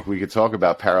 we could talk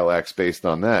about parallax based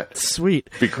on that. Sweet.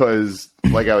 Because,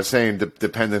 like I was saying,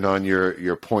 depending on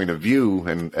your point of view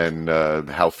and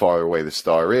how far away the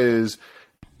star is,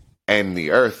 and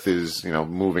the Earth is,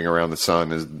 moving around the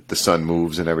sun as the sun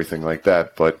moves and everything like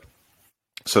that. But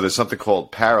so there's something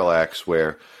called parallax,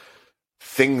 where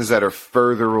things that are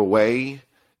further away,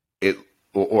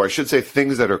 or I should say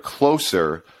things that are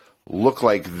closer look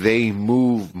like they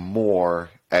move more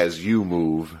as you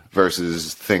move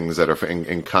versus things that are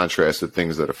in contrast to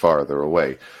things that are farther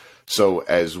away. So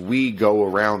as we go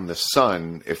around the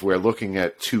sun, if we're looking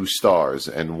at two stars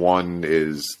and one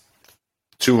is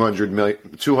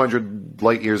 200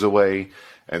 light years away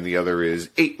and the other is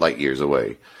 8 light years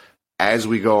away, as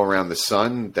we go around the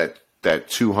sun, that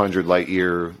 200 light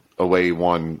year away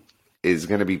one is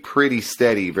going to be pretty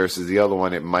steady versus the other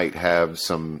one. It might have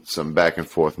some back and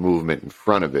forth movement in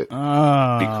front of it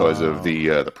because of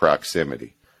the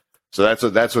proximity. So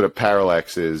that's what a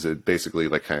parallax is. It basically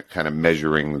like kind of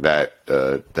measuring that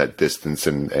distance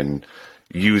and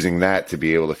using that to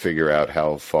be able to figure out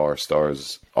how far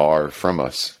stars are from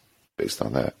us based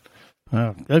on that.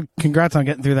 Oh, congrats on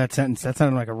getting through that sentence. That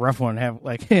sounded like a rough one. Have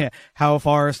how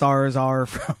far stars are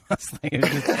from us.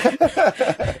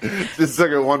 Just took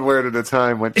it one word at a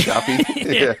time. Went choppy.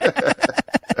 Yeah.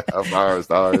 How far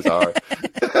stars are.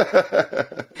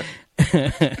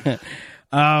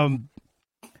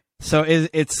 So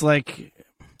it's like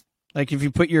if you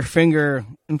put your finger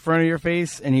in front of your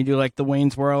face and you do like the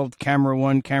Wayne's World camera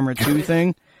 1, camera 2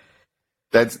 thing.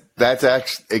 That's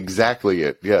actually exactly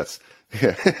it. Yes.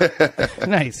 Yeah.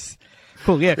 Nice.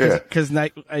 Cool. Yeah. Because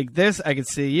like this, I could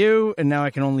see you, and now I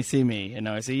can only see me, and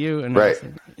now I see you, and right.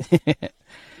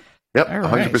 Yep. All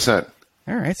right. 100%.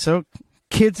 All right. So,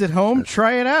 kids at home,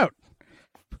 try it out.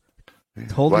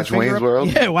 Watch Wayne's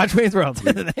World. Yeah, watch Wayne's World.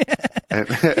 Or do the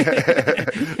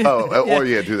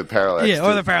parallax. Yeah,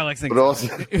 or the parallax thing. But also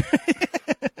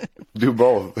do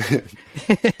both.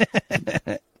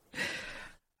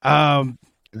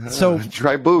 So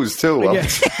try booze too. Yeah.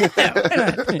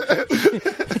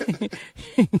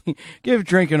 Give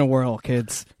drinking a whirl,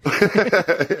 kids.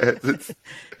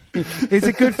 Is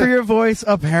it good for your voice?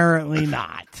 Apparently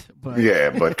not. But yeah,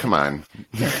 but come on.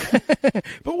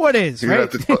 But what is, right?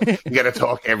 You got to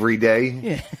talk every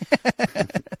day.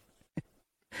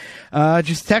 Yeah.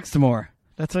 Just text more.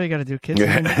 That's all you got to do, kids.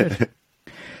 Yeah.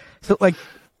 So, like,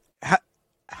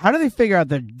 how do they figure out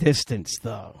the distance,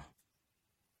 though?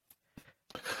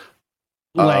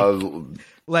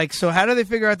 Like, so how do they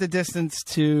figure out the distance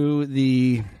to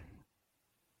the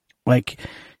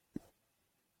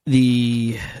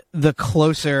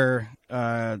closer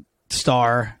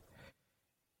star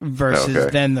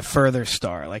versus then the further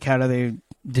star? Like, how do they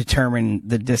determine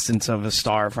the distance of a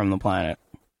star from the planet?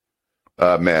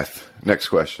 Math. Next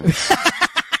question.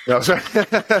 No, sorry.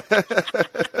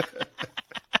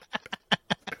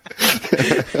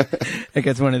 I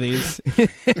guess one of these.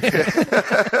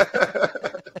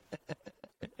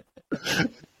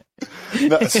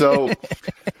 No, so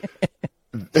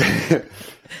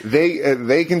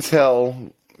they can tell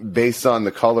based on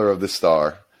the color of the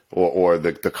star or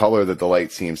the color that the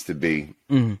light seems to be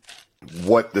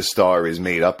what the star is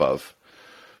made up of,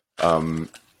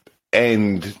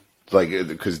 and like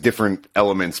because different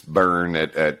elements burn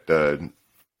at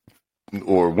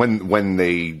or when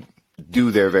they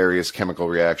do their various chemical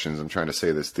reactions. I'm trying to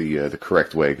say this the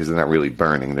correct way because they're not really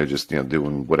burning. They're just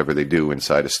doing whatever they do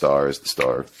inside a star as the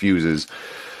star fuses.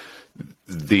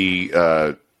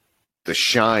 The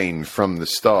shine from the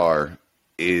star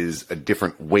is a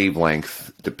different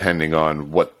wavelength depending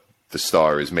on what the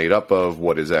star is made up of,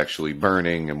 what is actually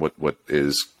burning, and what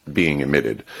is being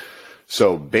emitted.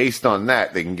 So based on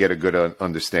that, they can get a good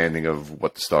understanding of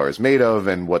what the star is made of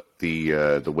and what the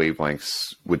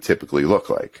wavelengths would typically look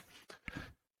like.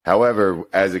 However,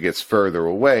 as it gets further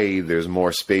away, there's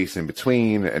more space in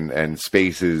between, and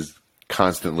space is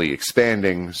constantly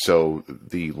expanding, so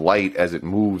the light, as it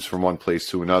moves from one place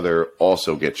to another,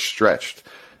 also gets stretched.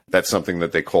 That's something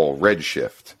that they call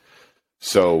redshift.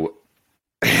 So,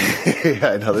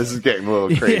 I know this is getting a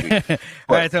little crazy. Yeah.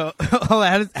 All right, so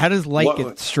how does light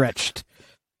get stretched?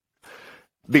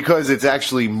 Because it's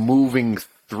actually moving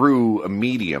through a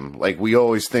medium. Like, we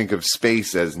always think of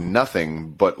space as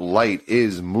nothing, but light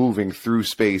is moving through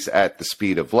space at the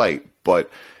speed of light. But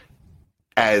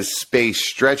as space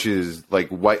stretches,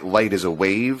 like light is a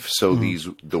wave, so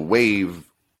the wave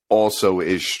also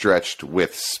is stretched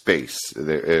with space.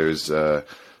 There's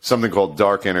something called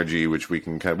dark energy, which we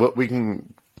can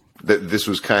this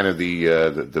was kind of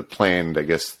the planned, I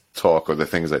guess, talk, or the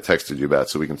things I texted you about,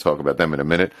 so we can talk about them in a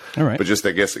minute. All right. But just,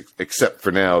 I guess, except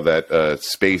for now that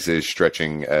space is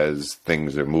stretching as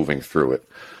things are moving through it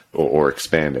or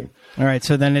expanding. All right,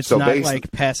 so then it's not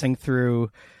like passing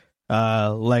through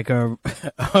like a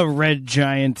red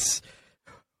giant's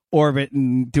orbit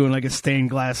and doing like a stained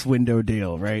glass window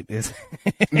deal, right?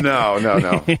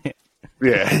 No.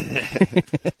 Yeah.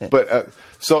 But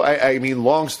so I mean,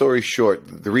 long story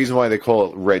short, the reason why they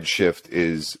call it redshift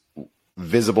is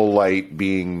visible light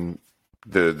being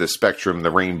the spectrum,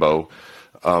 the rainbow,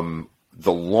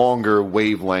 the longer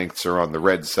wavelengths are on the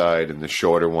red side and the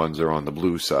shorter ones are on the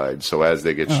blue side. So as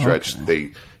they get stretched,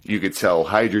 you could tell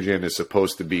hydrogen is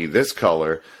supposed to be this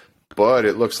color, but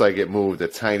it looks like it moved a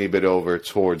tiny bit over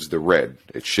towards the red.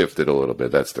 It shifted a little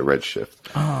bit. That's the red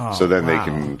shift. So then they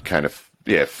can kind of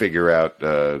figure out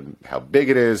how big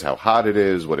it is, how hot it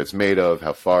is, what it's made of,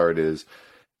 how far it is.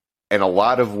 And a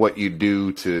lot of what you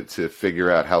do to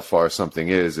figure out how far something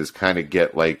is kind of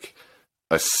get like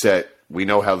a set. We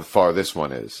know how far this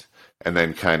one is, and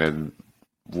then kind of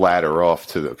ladder off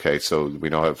to so we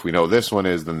know if we know this one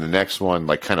is, then the next one,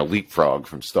 like kind of leapfrog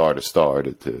from star to star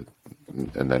to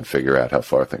and then figure out how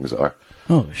far things are.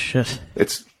 Oh shit!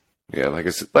 It's like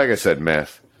I said,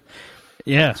 math.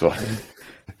 Yeah. So,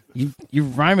 you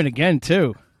rhyme it again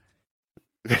too.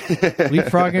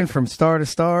 Leapfrogging from star to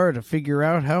star to figure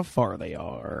out how far they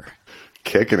are.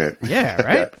 Kicking it. Yeah,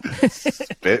 right?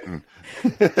 Spitting.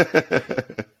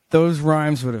 Those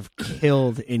rhymes would have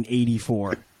killed in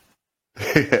 84.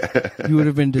 You would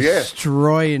have been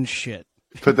destroying shit.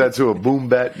 Put that to a boom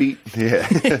bat beat. Yeah.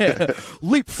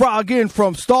 Leapfrogging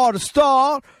from star to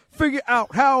star, figure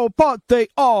out how apart they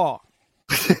are.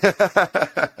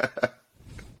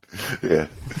 Yeah.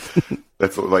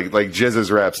 That's like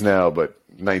Jizz's raps now, but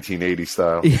 1980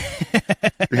 style.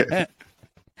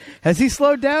 Has he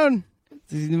slowed down?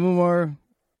 Is he more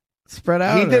spread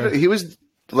out? He was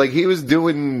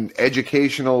doing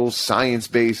educational,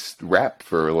 science-based rap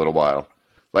for a little while,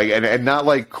 and not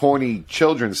like corny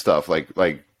children's stuff,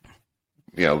 like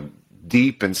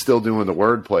deep and still doing the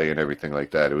wordplay and everything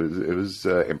like that. It was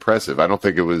impressive. I don't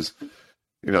think it was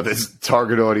this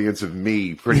target audience of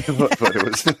me, pretty much, but it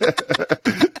was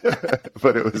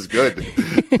but it was good.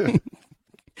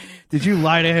 Did you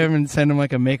lie to him and send him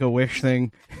like a Make-A-Wish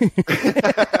thing?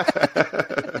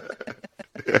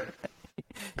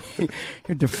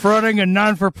 You're defrauding a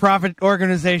non-for-profit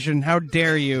organization. How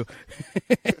dare you?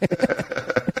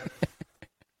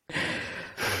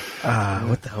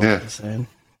 What the hell was I saying?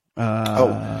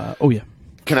 Oh yeah.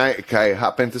 Can I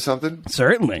hop into something?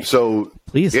 Certainly. So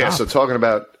please. Yeah. Hop. So talking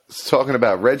about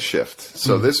redshift.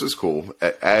 So this was cool.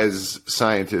 As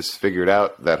scientists figured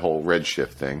out that whole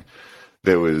redshift thing,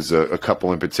 there was a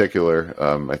couple in particular.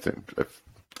 I think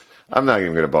I'm not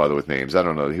even going to bother with names. I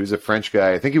don't know. He was a French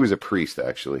guy. I think he was a priest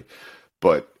actually,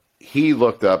 but he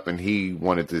looked up and he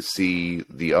wanted to see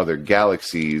the other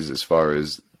galaxies as far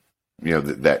as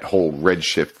that whole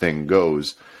redshift thing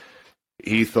goes.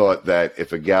 He thought that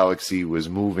if a galaxy was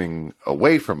moving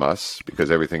away from us, because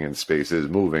everything in space is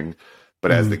moving,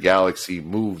 but as the galaxy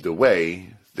moved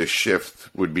away, the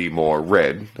shift would be more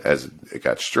red as it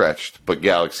got stretched. But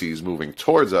galaxies moving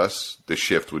towards us, the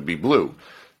shift would be blue.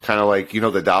 Kind of like, the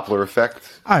Doppler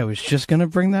effect. I was just going to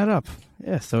bring that up.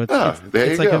 Yeah, so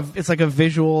it's like a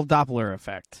visual Doppler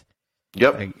effect.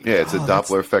 Yep. It's a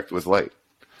Doppler effect with light.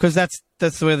 Because that's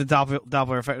the way the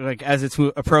Doppler effect, like as it's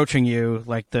approaching you,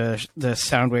 like the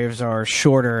sound waves are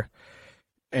shorter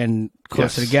and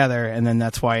closer together, and then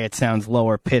that's why it sounds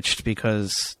lower pitched,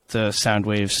 because the sound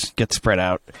waves get spread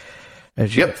out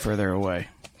as you get further away.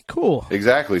 Cool.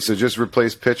 Exactly. So just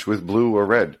replace pitch with blue or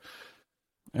red.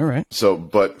 All right. So,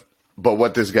 but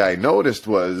what this guy noticed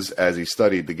was, as he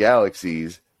studied the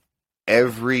galaxies,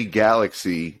 every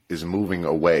galaxy is moving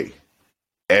away.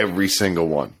 Every single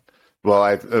one. Well,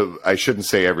 I shouldn't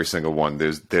say every single one.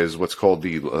 There's what's called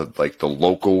the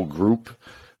local group,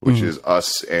 which is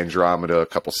us, Andromeda, a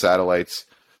couple satellites.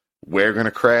 We're going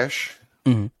to crash,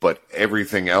 but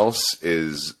everything else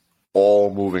is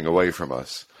all moving away from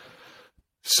us.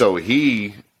 So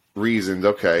he reasoned,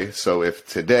 okay, so if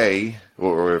today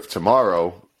or if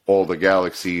tomorrow all the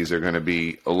galaxies are going to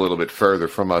be a little bit further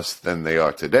from us than they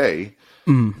are today,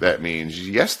 that means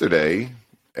yesterday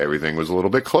everything was a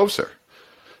little bit closer.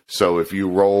 So if you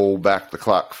roll back the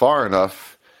clock far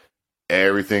enough,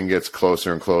 everything gets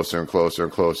closer and closer and closer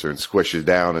and closer and squishes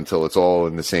down until it's all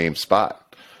in the same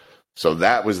spot. So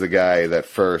that was the guy that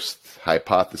first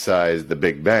hypothesized the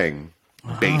Big Bang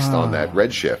based on that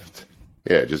redshift.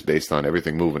 Yeah, just based on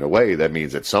everything moving away. That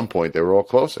means at some point they were all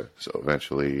closer. So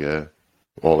eventually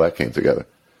all that came together.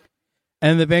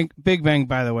 And the Big Bang,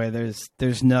 by the way,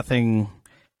 there's nothing...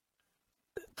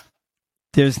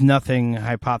 There's nothing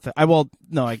well,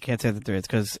 no, I can't say that there is,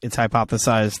 because it's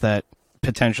hypothesized that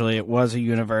potentially it was a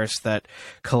universe that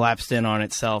collapsed in on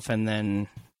itself and then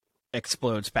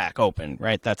explodes back open,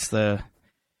 right? That's it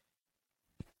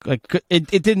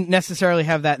didn't necessarily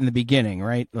have that in the beginning,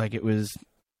 right? Like it was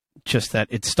just that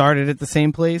it started at the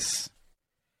same place.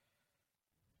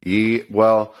 Yeah,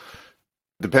 well,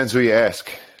 depends who you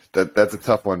ask. That's a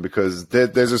tough one because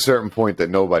there's a certain point that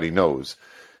nobody knows.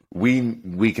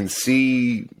 We can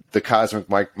see the cosmic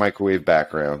microwave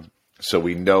background, so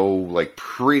we know like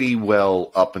pretty well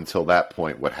up until that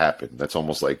point what happened. That's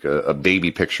almost like a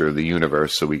baby picture of the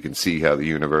universe, so we can see how the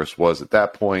universe was at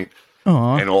that point.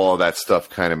 Aww. And all of that stuff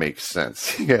kind of makes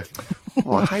sense. Yeah.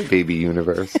 Oh, hi, baby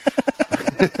universe.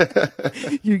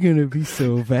 You're gonna be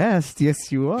so vast.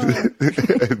 Yes, you are.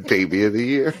 Baby of the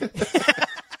year.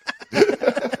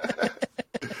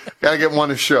 Gotta get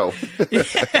one a show.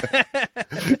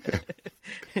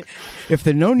 If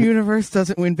the known universe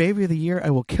doesn't win Baby of the Year, I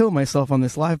will kill myself on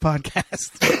this live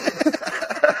podcast.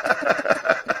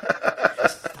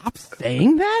 Stop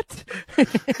saying that.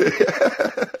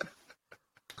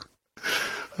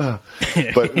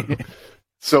 But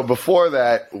so before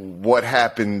that, what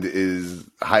happened is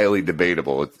highly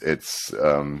debatable. There's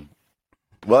a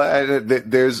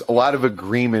lot of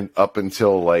agreement up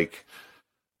until like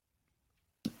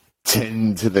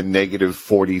 10 to the negative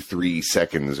 43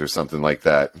 seconds or something like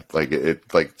that.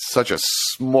 Like such a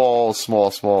small,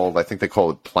 I think they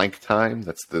call it Planck time.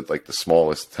 That's the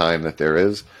smallest time that there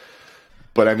is.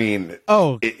 But I mean,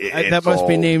 that must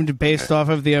be named based off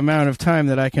of the amount of time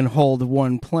that I can hold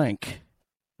one plank.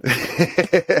 Oh,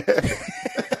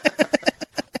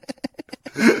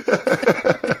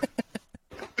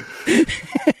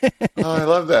 I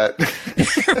love that.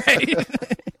 Right?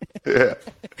 Yeah.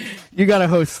 You got to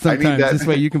host sometimes. This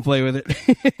way you can play with it.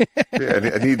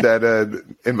 Yeah, I need that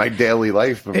in my daily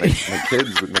life with my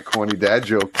kids with my corny dad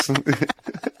jokes.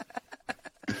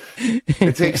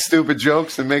 It takes stupid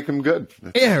jokes and make them good.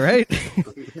 Yeah, right?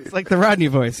 It's like the Rodney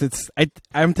voice.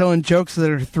 I'm telling jokes that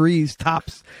are 3s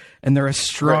tops, and they're a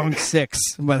strong 6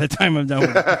 by the time I'm done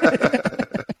with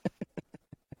it.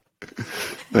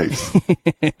 Nice.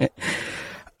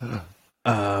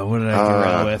 What did I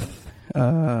derail with?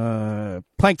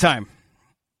 Plank time.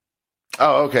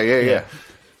 Oh, okay, yeah.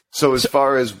 So as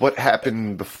far as what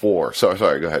happened before,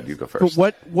 sorry, go ahead. You go first.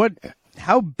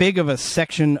 How big of a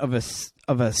section of a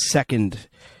second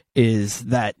is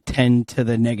that 10 to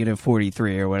the negative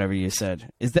 43 or whatever you said?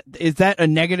 Is that a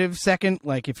negative second?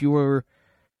 Like if you were,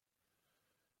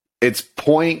 it's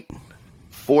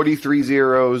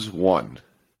 0.430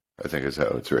 I think is how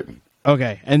it's written.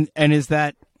 Okay, and is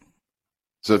that?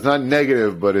 So it's not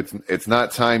negative, but it's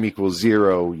not time equals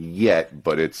 0 yet,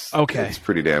 but it's okay. It's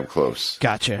pretty damn close.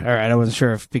 Gotcha. All right, I wasn't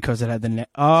sure if because it had the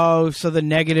so the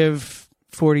negative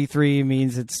 43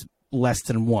 means it's less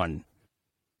than 1,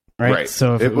 right?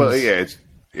 So if it's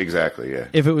exactly, yeah.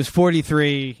 If it was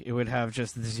 43, it would have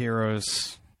just the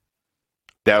zeros.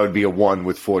 That would be a 1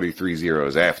 with 43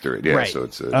 zeros after it, yeah. Right. So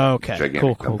it's a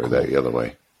gigantic number that the other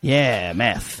way. Yeah,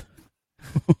 math.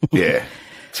 Yeah.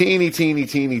 Teeny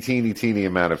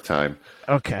amount of time.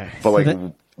 Okay.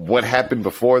 But what happened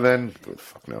before then? Who the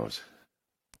fuck knows?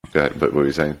 Go ahead, but what were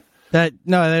you saying?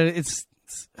 It's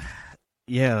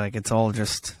it's all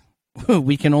just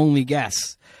we can only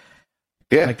guess.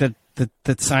 Yeah. Like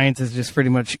that science is just pretty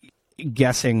much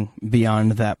guessing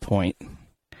beyond that point.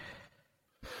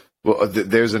 Well,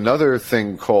 there's another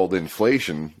thing called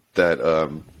inflation that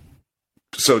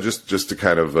so just to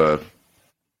kind of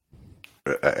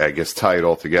I guess tie it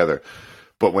all together.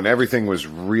 But when everything was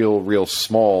real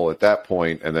small at that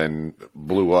point and then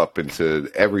blew up into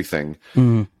everything,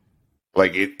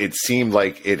 like it seemed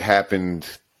like it happened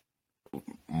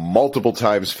multiple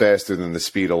times faster than the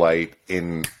speed of light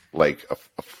in like a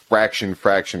fraction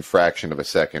of a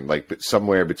second, like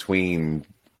somewhere between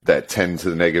that 10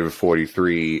 to the negative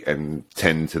 43 and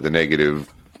 10 to the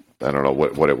negative, I don't know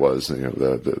what it was,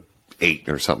 the 8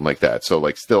 or something like that. So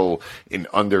like still in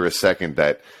under a second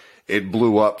that it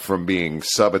blew up from being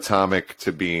subatomic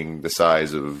to being the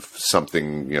size of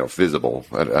something, visible.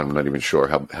 I'm not even sure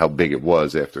how big it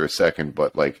was after a second,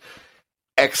 but like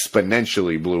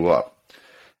exponentially blew up.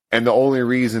 And the only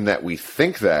reason that we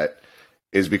think that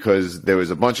is because there was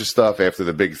a bunch of stuff after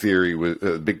the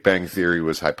Big Bang Theory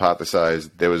was hypothesized.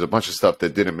 There was a bunch of stuff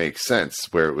that didn't make sense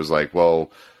where it was like,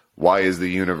 well, why is the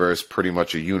universe pretty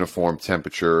much a uniform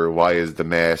temperature? Why is the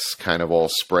mass kind of all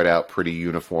spread out pretty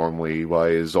uniformly? Why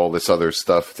is all this other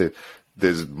stuff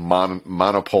there's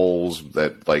monopoles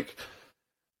that like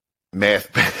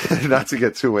math, not to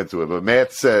get too into it, but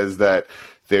math says that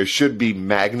there should be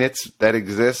magnets that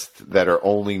exist that are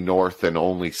only north and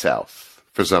only south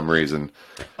for some reason.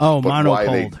 Oh,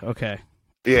 monopoled. Okay.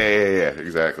 Yeah,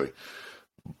 exactly.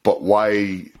 But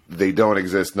why they don't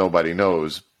exist, nobody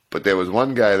knows. But there was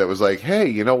one guy that was like, hey,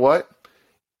 you know what?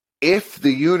 If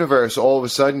the universe all of a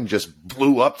sudden just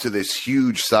blew up to this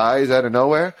huge size out of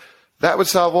nowhere, that would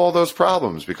solve all those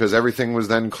problems because everything was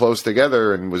then close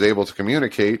together and was able to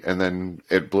communicate, and then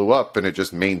it blew up and it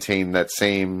just maintained that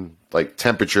same like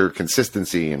temperature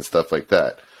consistency and stuff like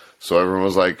that. So everyone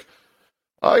was like,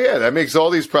 oh yeah, that makes all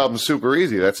these problems super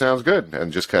easy. That sounds good.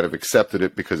 And just kind of accepted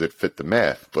it because it fit the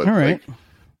math. But all right. like,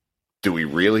 do we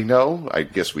really know? I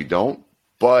guess we don't.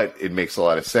 But it makes a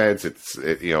lot of sense.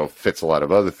 It you know, fits a lot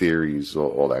of other theories,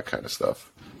 all that kind of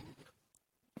stuff.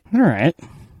 All right.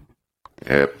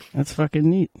 Yep. That's fucking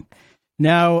neat.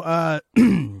 Now,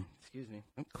 excuse me.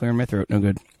 I'm clearing my throat. No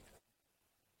good.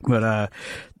 But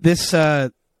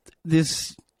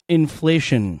this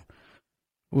inflation,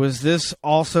 was this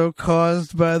also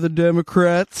caused by the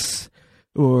Democrats?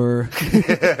 Or...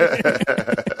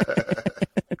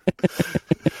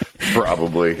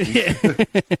 Probably.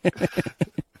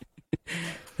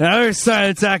 Another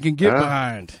science I can get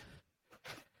behind.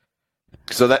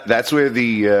 So that's where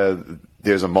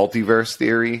there's a multiverse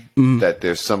theory that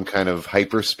there's some kind of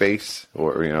hyperspace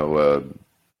or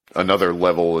another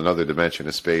level, another dimension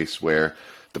of space where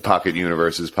the pocket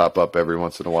universes pop up every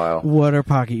once in a while. What are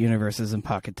pocket universes and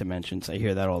pocket dimensions? I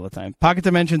hear that all the time. Pocket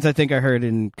dimensions, I think I heard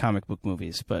in comic book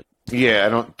movies, but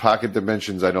yeah, pocket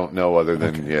dimensions. I don't know other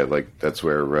than like that's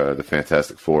where the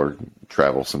Fantastic Four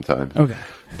travel sometime. Okay,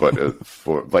 but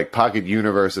for like pocket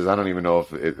universes, I don't even know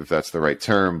if that's the right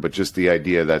term, but just the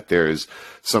idea that there's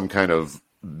some kind of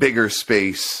bigger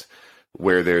space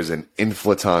where there's an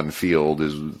inflaton field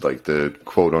is like the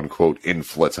quote unquote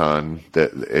inflaton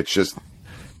that it's just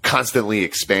constantly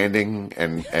expanding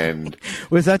and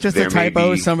was that just a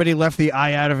typo? Somebody left the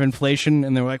I out of inflation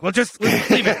and they were like, well, just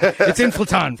leave it. It's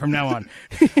inflaton from now on.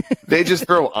 They just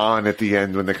throw on at the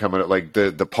end when they come out, like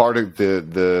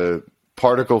the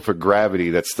particle for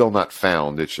gravity that's still not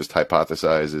found. It's just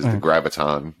hypothesized as the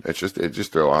graviton. It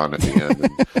just throw on at the end.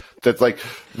 And that's like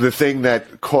the thing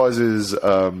that causes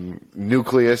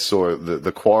nucleus or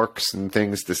the quarks and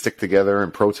things to stick together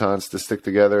and protons to stick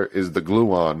together is the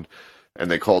gluon. And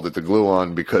they called it the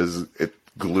gluon because it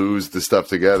glues the stuff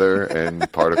together and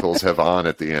particles have on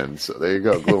at the end. So there you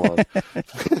go, gluon.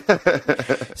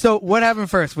 So what happened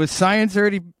first? Was science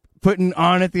already putting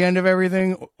on at the end of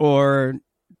everything? Or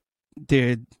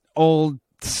did old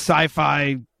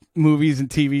sci-fi movies and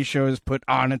TV shows put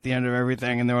on at the end of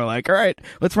everything? And they were like, all right,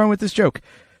 let's run with this joke.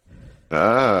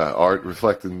 Art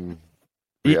reflecting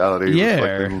reality,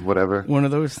 reflecting whatever. One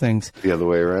of those things. The other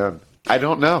way around. I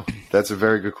don't know. That's a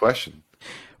very good question.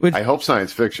 I hope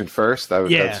science fiction first.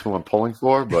 That's who I'm pulling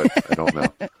for, but I don't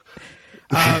know.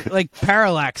 Like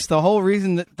parallax. The whole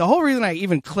reason I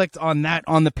even clicked on that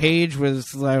on the page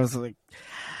was I was like,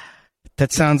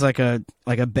 that sounds like a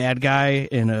bad guy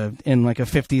in like a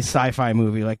 50s sci-fi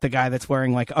movie, like the guy that's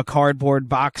wearing like a cardboard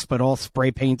box but all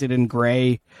spray painted in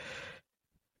gray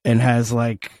and has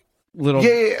like little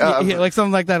like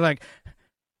something like that, like,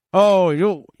 oh,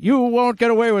 you won't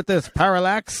get away with this,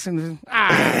 parallax, and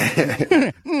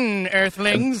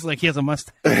Earthlings. Like he has a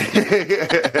mustache.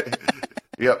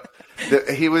 Yep,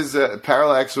 he was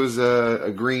Parallax was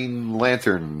a Green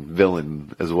Lantern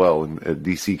villain as well in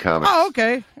DC Comics. Oh,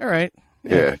 okay, all right.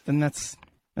 Yeah. Then that's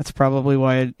probably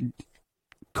why it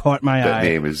caught my eye. That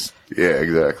name is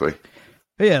exactly.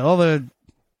 But yeah,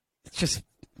 just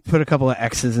put a couple of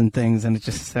X's and things, and it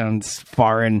just sounds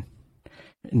foreign.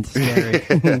 And scary.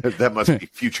 That must be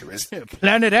futuristic.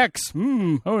 Planet X.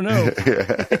 Oh no.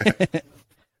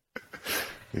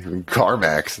 Even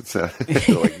Carmax. It's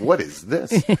like, what is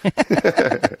this? Do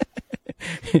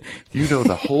you know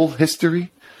the whole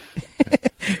history?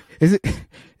 Is it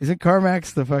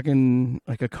Carmax the fucking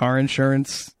like a car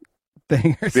insurance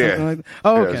thing or something like that?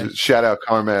 Oh, okay. Shout out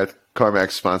Carmax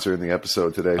sponsoring the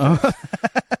episode today. Oh.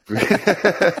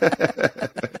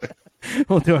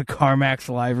 We'll do a Carmax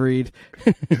live read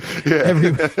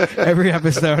every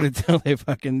episode until they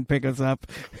fucking pick us up.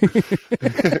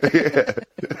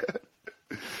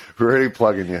 We're already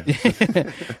plugging you.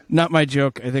 Not my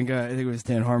joke. I think it was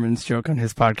Dan Harmon's joke on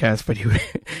his podcast, but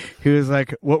he was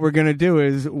like, "What we're gonna do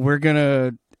is we're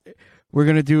gonna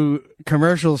do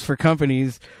commercials for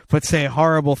companies, but say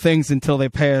horrible things until they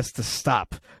pay us to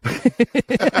stop."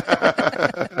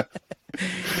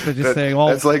 So just saying all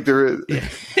that's like the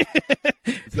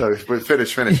so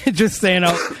finish just saying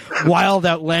wild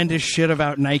outlandish shit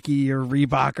about Nike or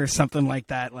Reebok or something like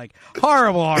that, like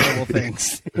horrible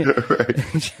things.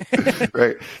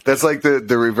 Right. That's like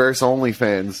the reverse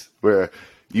OnlyFans where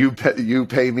you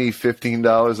pay me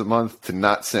 $15 a month to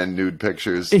not send nude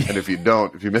pictures, and if you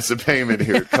miss a payment,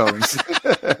 here it comes.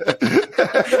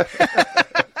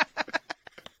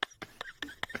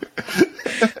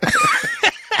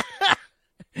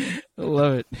 I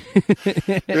love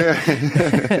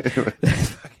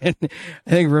it.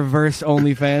 think Reverse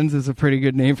OnlyFans is a pretty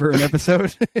good name for an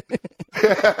episode.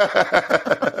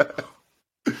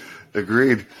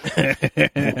 Agreed.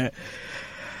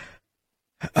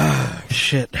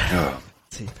 Shit. Let's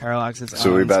see, Parallax is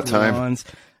So we about time?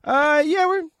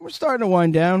 Yeah, we're starting to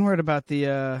wind down. We're at about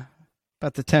the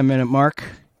 10-minute mark.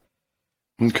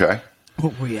 Okay.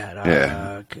 What were we at?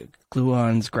 Yeah.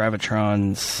 Gluons,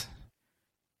 gravitrons.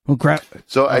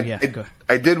 So go.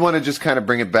 I did want to just kind of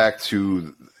bring it back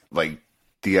to like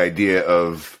the idea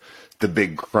of the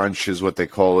big crunch is what they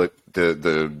call it,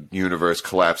 the universe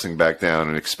collapsing back down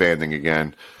and expanding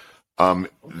again.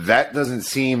 That doesn't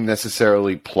seem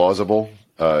necessarily plausible,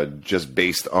 just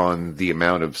based on the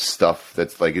amount of stuff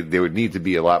that's like there would need to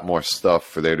be a lot more stuff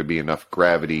for there to be enough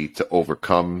gravity to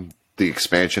overcome the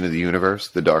expansion of the universe,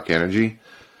 the dark energy.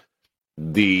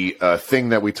 The thing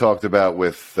that we talked about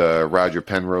with Roger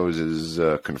Penrose's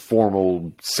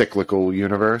conformal cyclical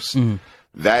universe,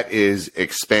 that is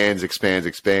expands,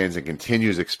 and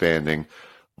continues expanding,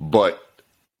 but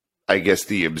I guess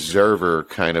the observer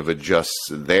kind of adjusts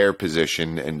their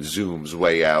position and zooms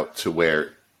way out to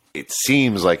where it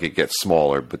seems like it gets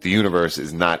smaller, but the universe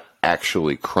is not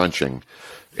actually crunching.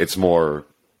 It's more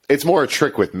a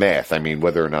trick with math. I mean,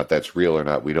 whether or not that's real or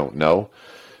not, we don't know.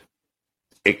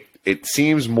 It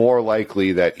seems more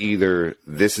likely that either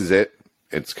this is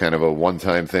it's kind of a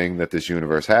one-time thing that this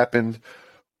universe happened,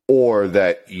 or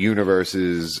that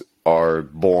universes are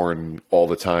born all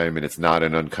the time and it's not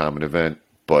an uncommon event,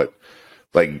 but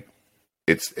like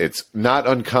it's not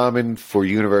uncommon for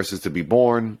universes to be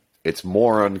born. It's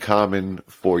more uncommon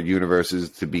for universes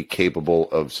to be capable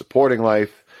of supporting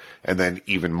life, and then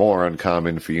even more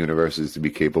uncommon for universes to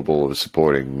be capable of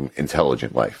supporting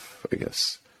intelligent life, I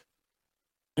guess.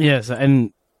 Yes,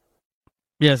 and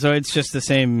yeah, so it's just the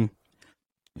same.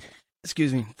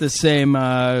 Excuse me, the same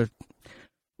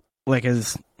like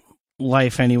as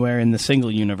life anywhere in the single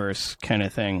universe kind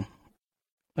of thing.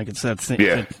 Like it's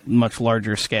a much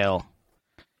larger scale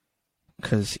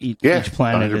because each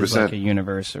planet 100%. Is like a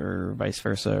universe, or vice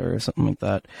versa, or something like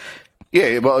that.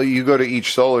 Yeah, well, you go to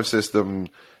each solar system.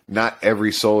 Not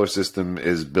every solar system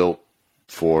is built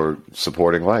for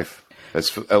supporting life.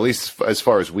 At least as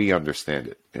far as we understand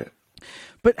it. Yeah.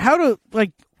 But how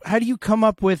do you come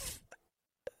up with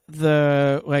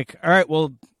all right,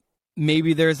 well,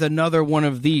 maybe there's another one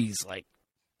of these. Like,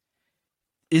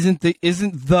 isn't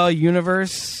the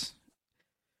universe?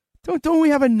 Don't we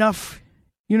have enough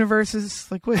universes?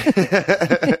 Like, what?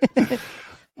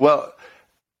 Well,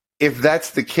 if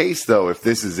that's the case, though, if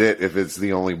this is it, if it's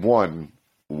the only one,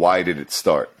 why did it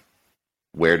start?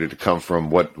 Where did it come from?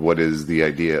 What is the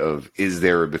idea of, is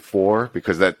there a before?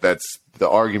 Because that's the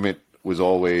argument was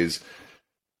always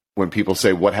when people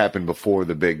say what happened before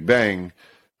the Big Bang.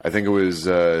 I think it was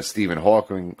Stephen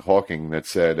Hawking that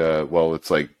said, well,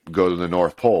 it's like go to the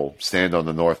North Pole, stand on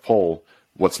the North Pole.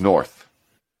 What's north?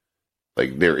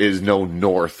 Like there is no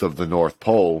north of the North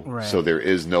Pole, right. So there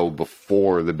is no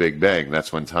before the Big Bang.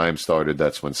 That's when time started.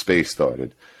 That's when space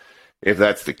started. If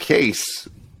that's the case,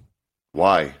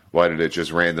 why? Why did it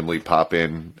just randomly pop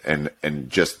in and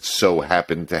just so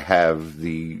happen to have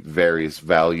the various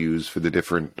values for the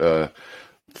different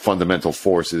fundamental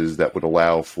forces that would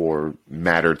allow for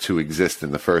matter to exist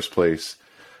in the first place?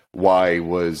 Why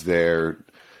was there...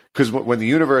 Because when the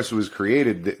universe was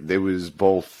created, there was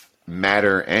both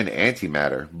matter and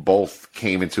antimatter. Both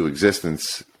came into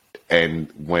existence,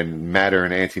 and when matter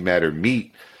and antimatter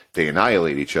meet, they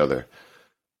annihilate each other.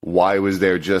 Why was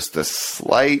there just a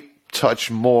slight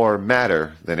touch more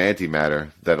matter than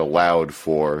antimatter that allowed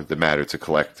for the matter to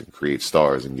collect and create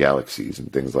stars and galaxies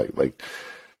and things like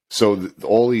so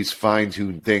all these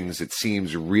fine-tuned things, it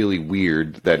seems really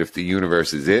weird that if the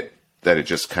universe is that it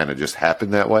just kind of just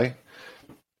happened that way.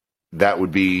 That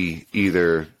would be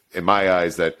either, in my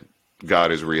eyes, that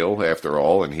God is real after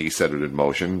all and he set it in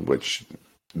motion, which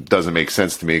doesn't make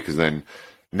sense to me, because then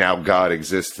now God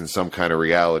exists in some kind of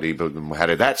reality, but how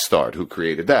did that start? Who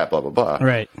created that? Blah, blah, blah.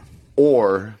 Right.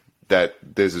 Or that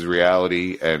this is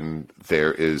reality and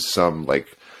there is some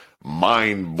like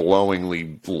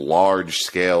mind-blowingly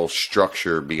large-scale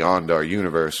structure beyond our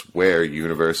universe where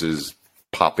universes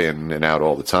pop in and out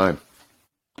all the time.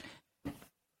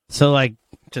 So like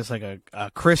just like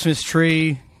a Christmas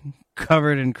tree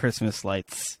covered in Christmas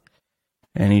lights,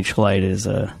 and each light is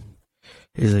a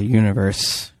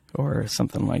universe or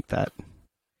something like that.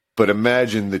 But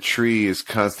imagine the tree is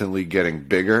constantly getting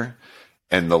bigger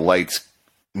and the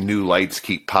new lights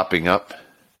keep popping up.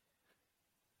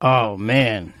 Oh,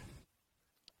 man.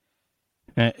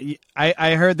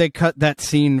 I heard they cut that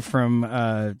scene from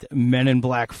Men in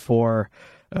Black 4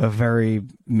 a very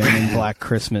Men in Black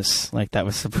Christmas. Like that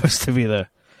was supposed to be the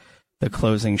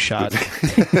closing shot. Yeah.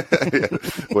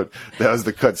 What, that was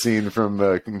the cutscene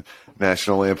from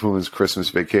National Lampoon's Christmas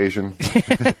Vacation.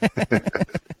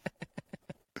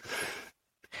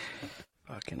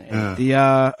 Fucking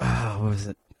A. What was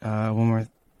it? One more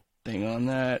thing on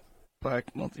that.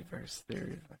 Black multiverse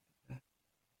theory.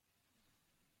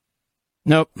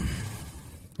 Nope.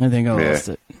 I think I lost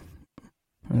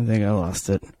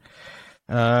it.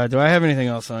 Do I have anything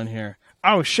else on here?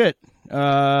 Oh, shit.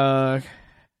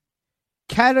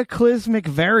 Cataclysmic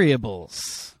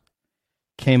variables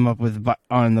came up with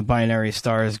on the binary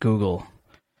stars Google.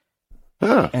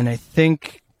 Huh. And I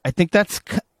think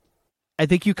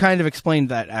you kind of explained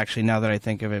that, actually, now that I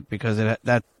think of it, because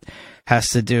that has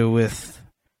to do with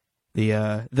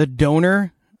the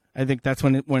donor. I think that's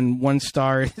when one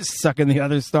star is sucking the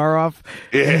other star off.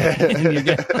 Yeah. And you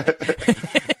get...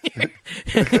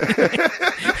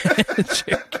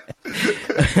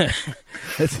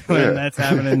 That's when that's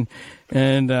happening.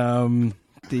 And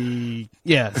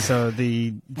so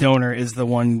the donor is the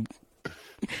one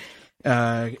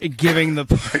giving the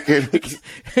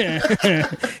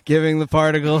giving the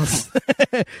particles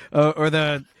or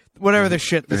the whatever the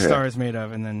shit the star is made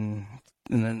of, and then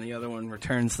the other one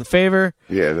returns the favor.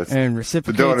 Yeah, and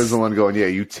reciprocates. The donor's the one going, yeah,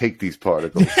 you take these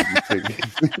particles.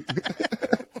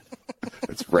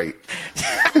 That's right.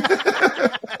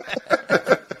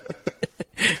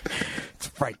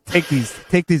 That's right. Take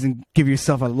these and give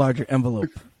yourself a larger envelope.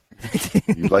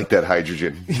 You like that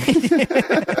hydrogen.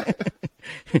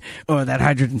 Oh, that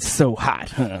hydrogen's so hot,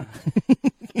 huh?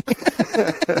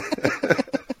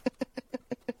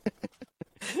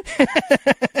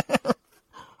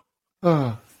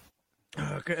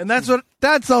 Okay, and that's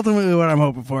ultimately what I'm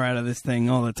hoping for out of this thing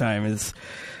all the time is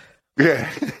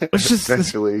let's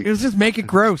just make it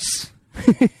gross.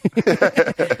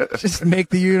 Just make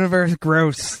the universe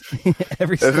gross.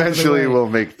 Eventually we'll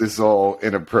make this all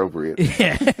inappropriate.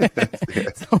 Yeah.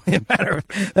 It's only a matter of,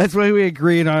 that's why we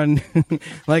agreed on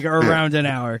like around an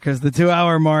hour, because the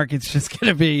 2-hour mark it's just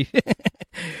gonna be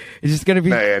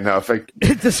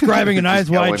describing an eyes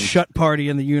wide shut party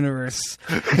in the universe.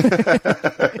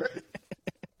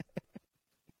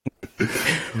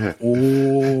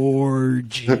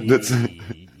 Orgy.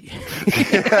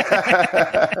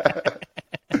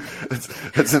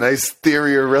 That's a nice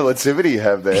theory of relativity you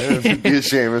have there. It'd be a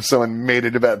shame if someone made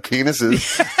it about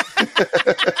penises.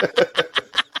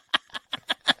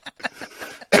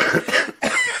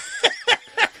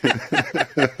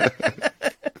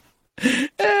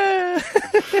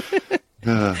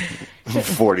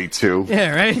 42.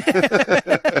 Yeah, right?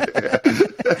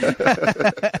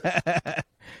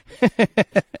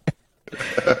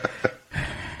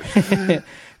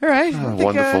 All right.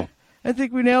 Wonderful. I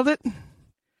think we nailed it.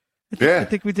 I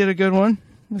think we did a good one.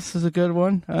 This is a good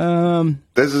one.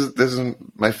 This is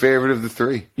my favorite of the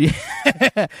three. Yeah,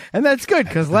 and that's good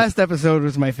because last episode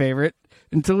was my favorite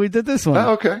until we did this one.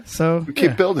 Oh, okay. So we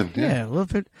keep building. Yeah, a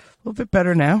little bit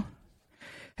better now.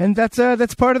 And that's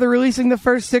part of the releasing the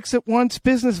first 6 at once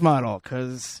business model,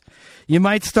 because you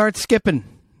might start skipping.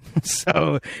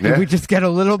 So if we just get a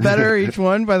little better each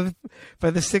one by the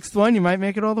 6th one, you might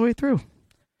make it all the way through.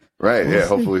 Right, yeah.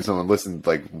 Hopefully someone listens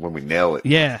like when we nail it.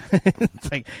 Yeah.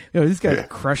 It's like, this guy's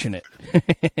crushing it.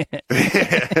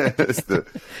 It's the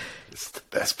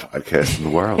best podcast in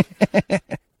the world.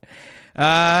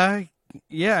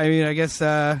 Yeah, I mean, I guess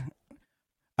I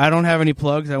don't have any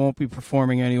plugs. I won't be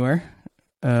performing anywhere.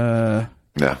 No,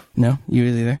 you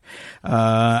either.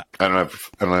 I don't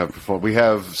have perform. We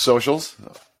have socials.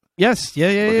 Yes,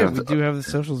 yeah. We do have the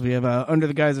socials. We have Under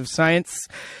the Guise of Science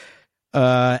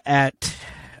at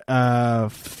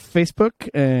Facebook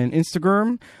and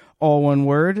Instagram, all one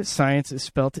word. Science is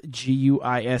spelled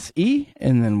Guise,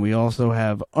 and then we also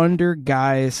have Under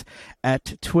Guise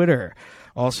at Twitter.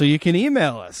 Also, you can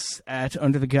email us at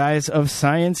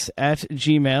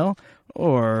undertheguiseofscience@gmail.com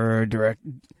or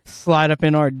slide up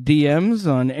in our DMs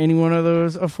on any one of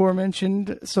those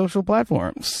aforementioned social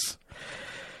platforms.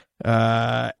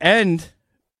 And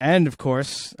of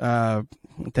course,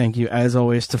 thank you as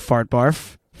always to Fart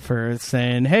Barf for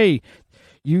saying, hey,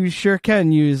 you sure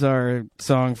can use our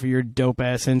song for your dope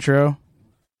ass intro.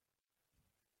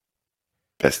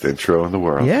 Best intro in the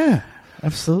world. Yeah,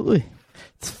 absolutely.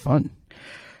 It's fun.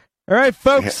 All right,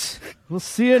 folks. Yeah. We'll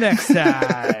see you next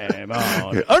time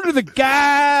on Under the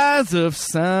Guise of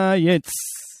Science.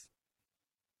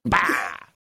 Bye.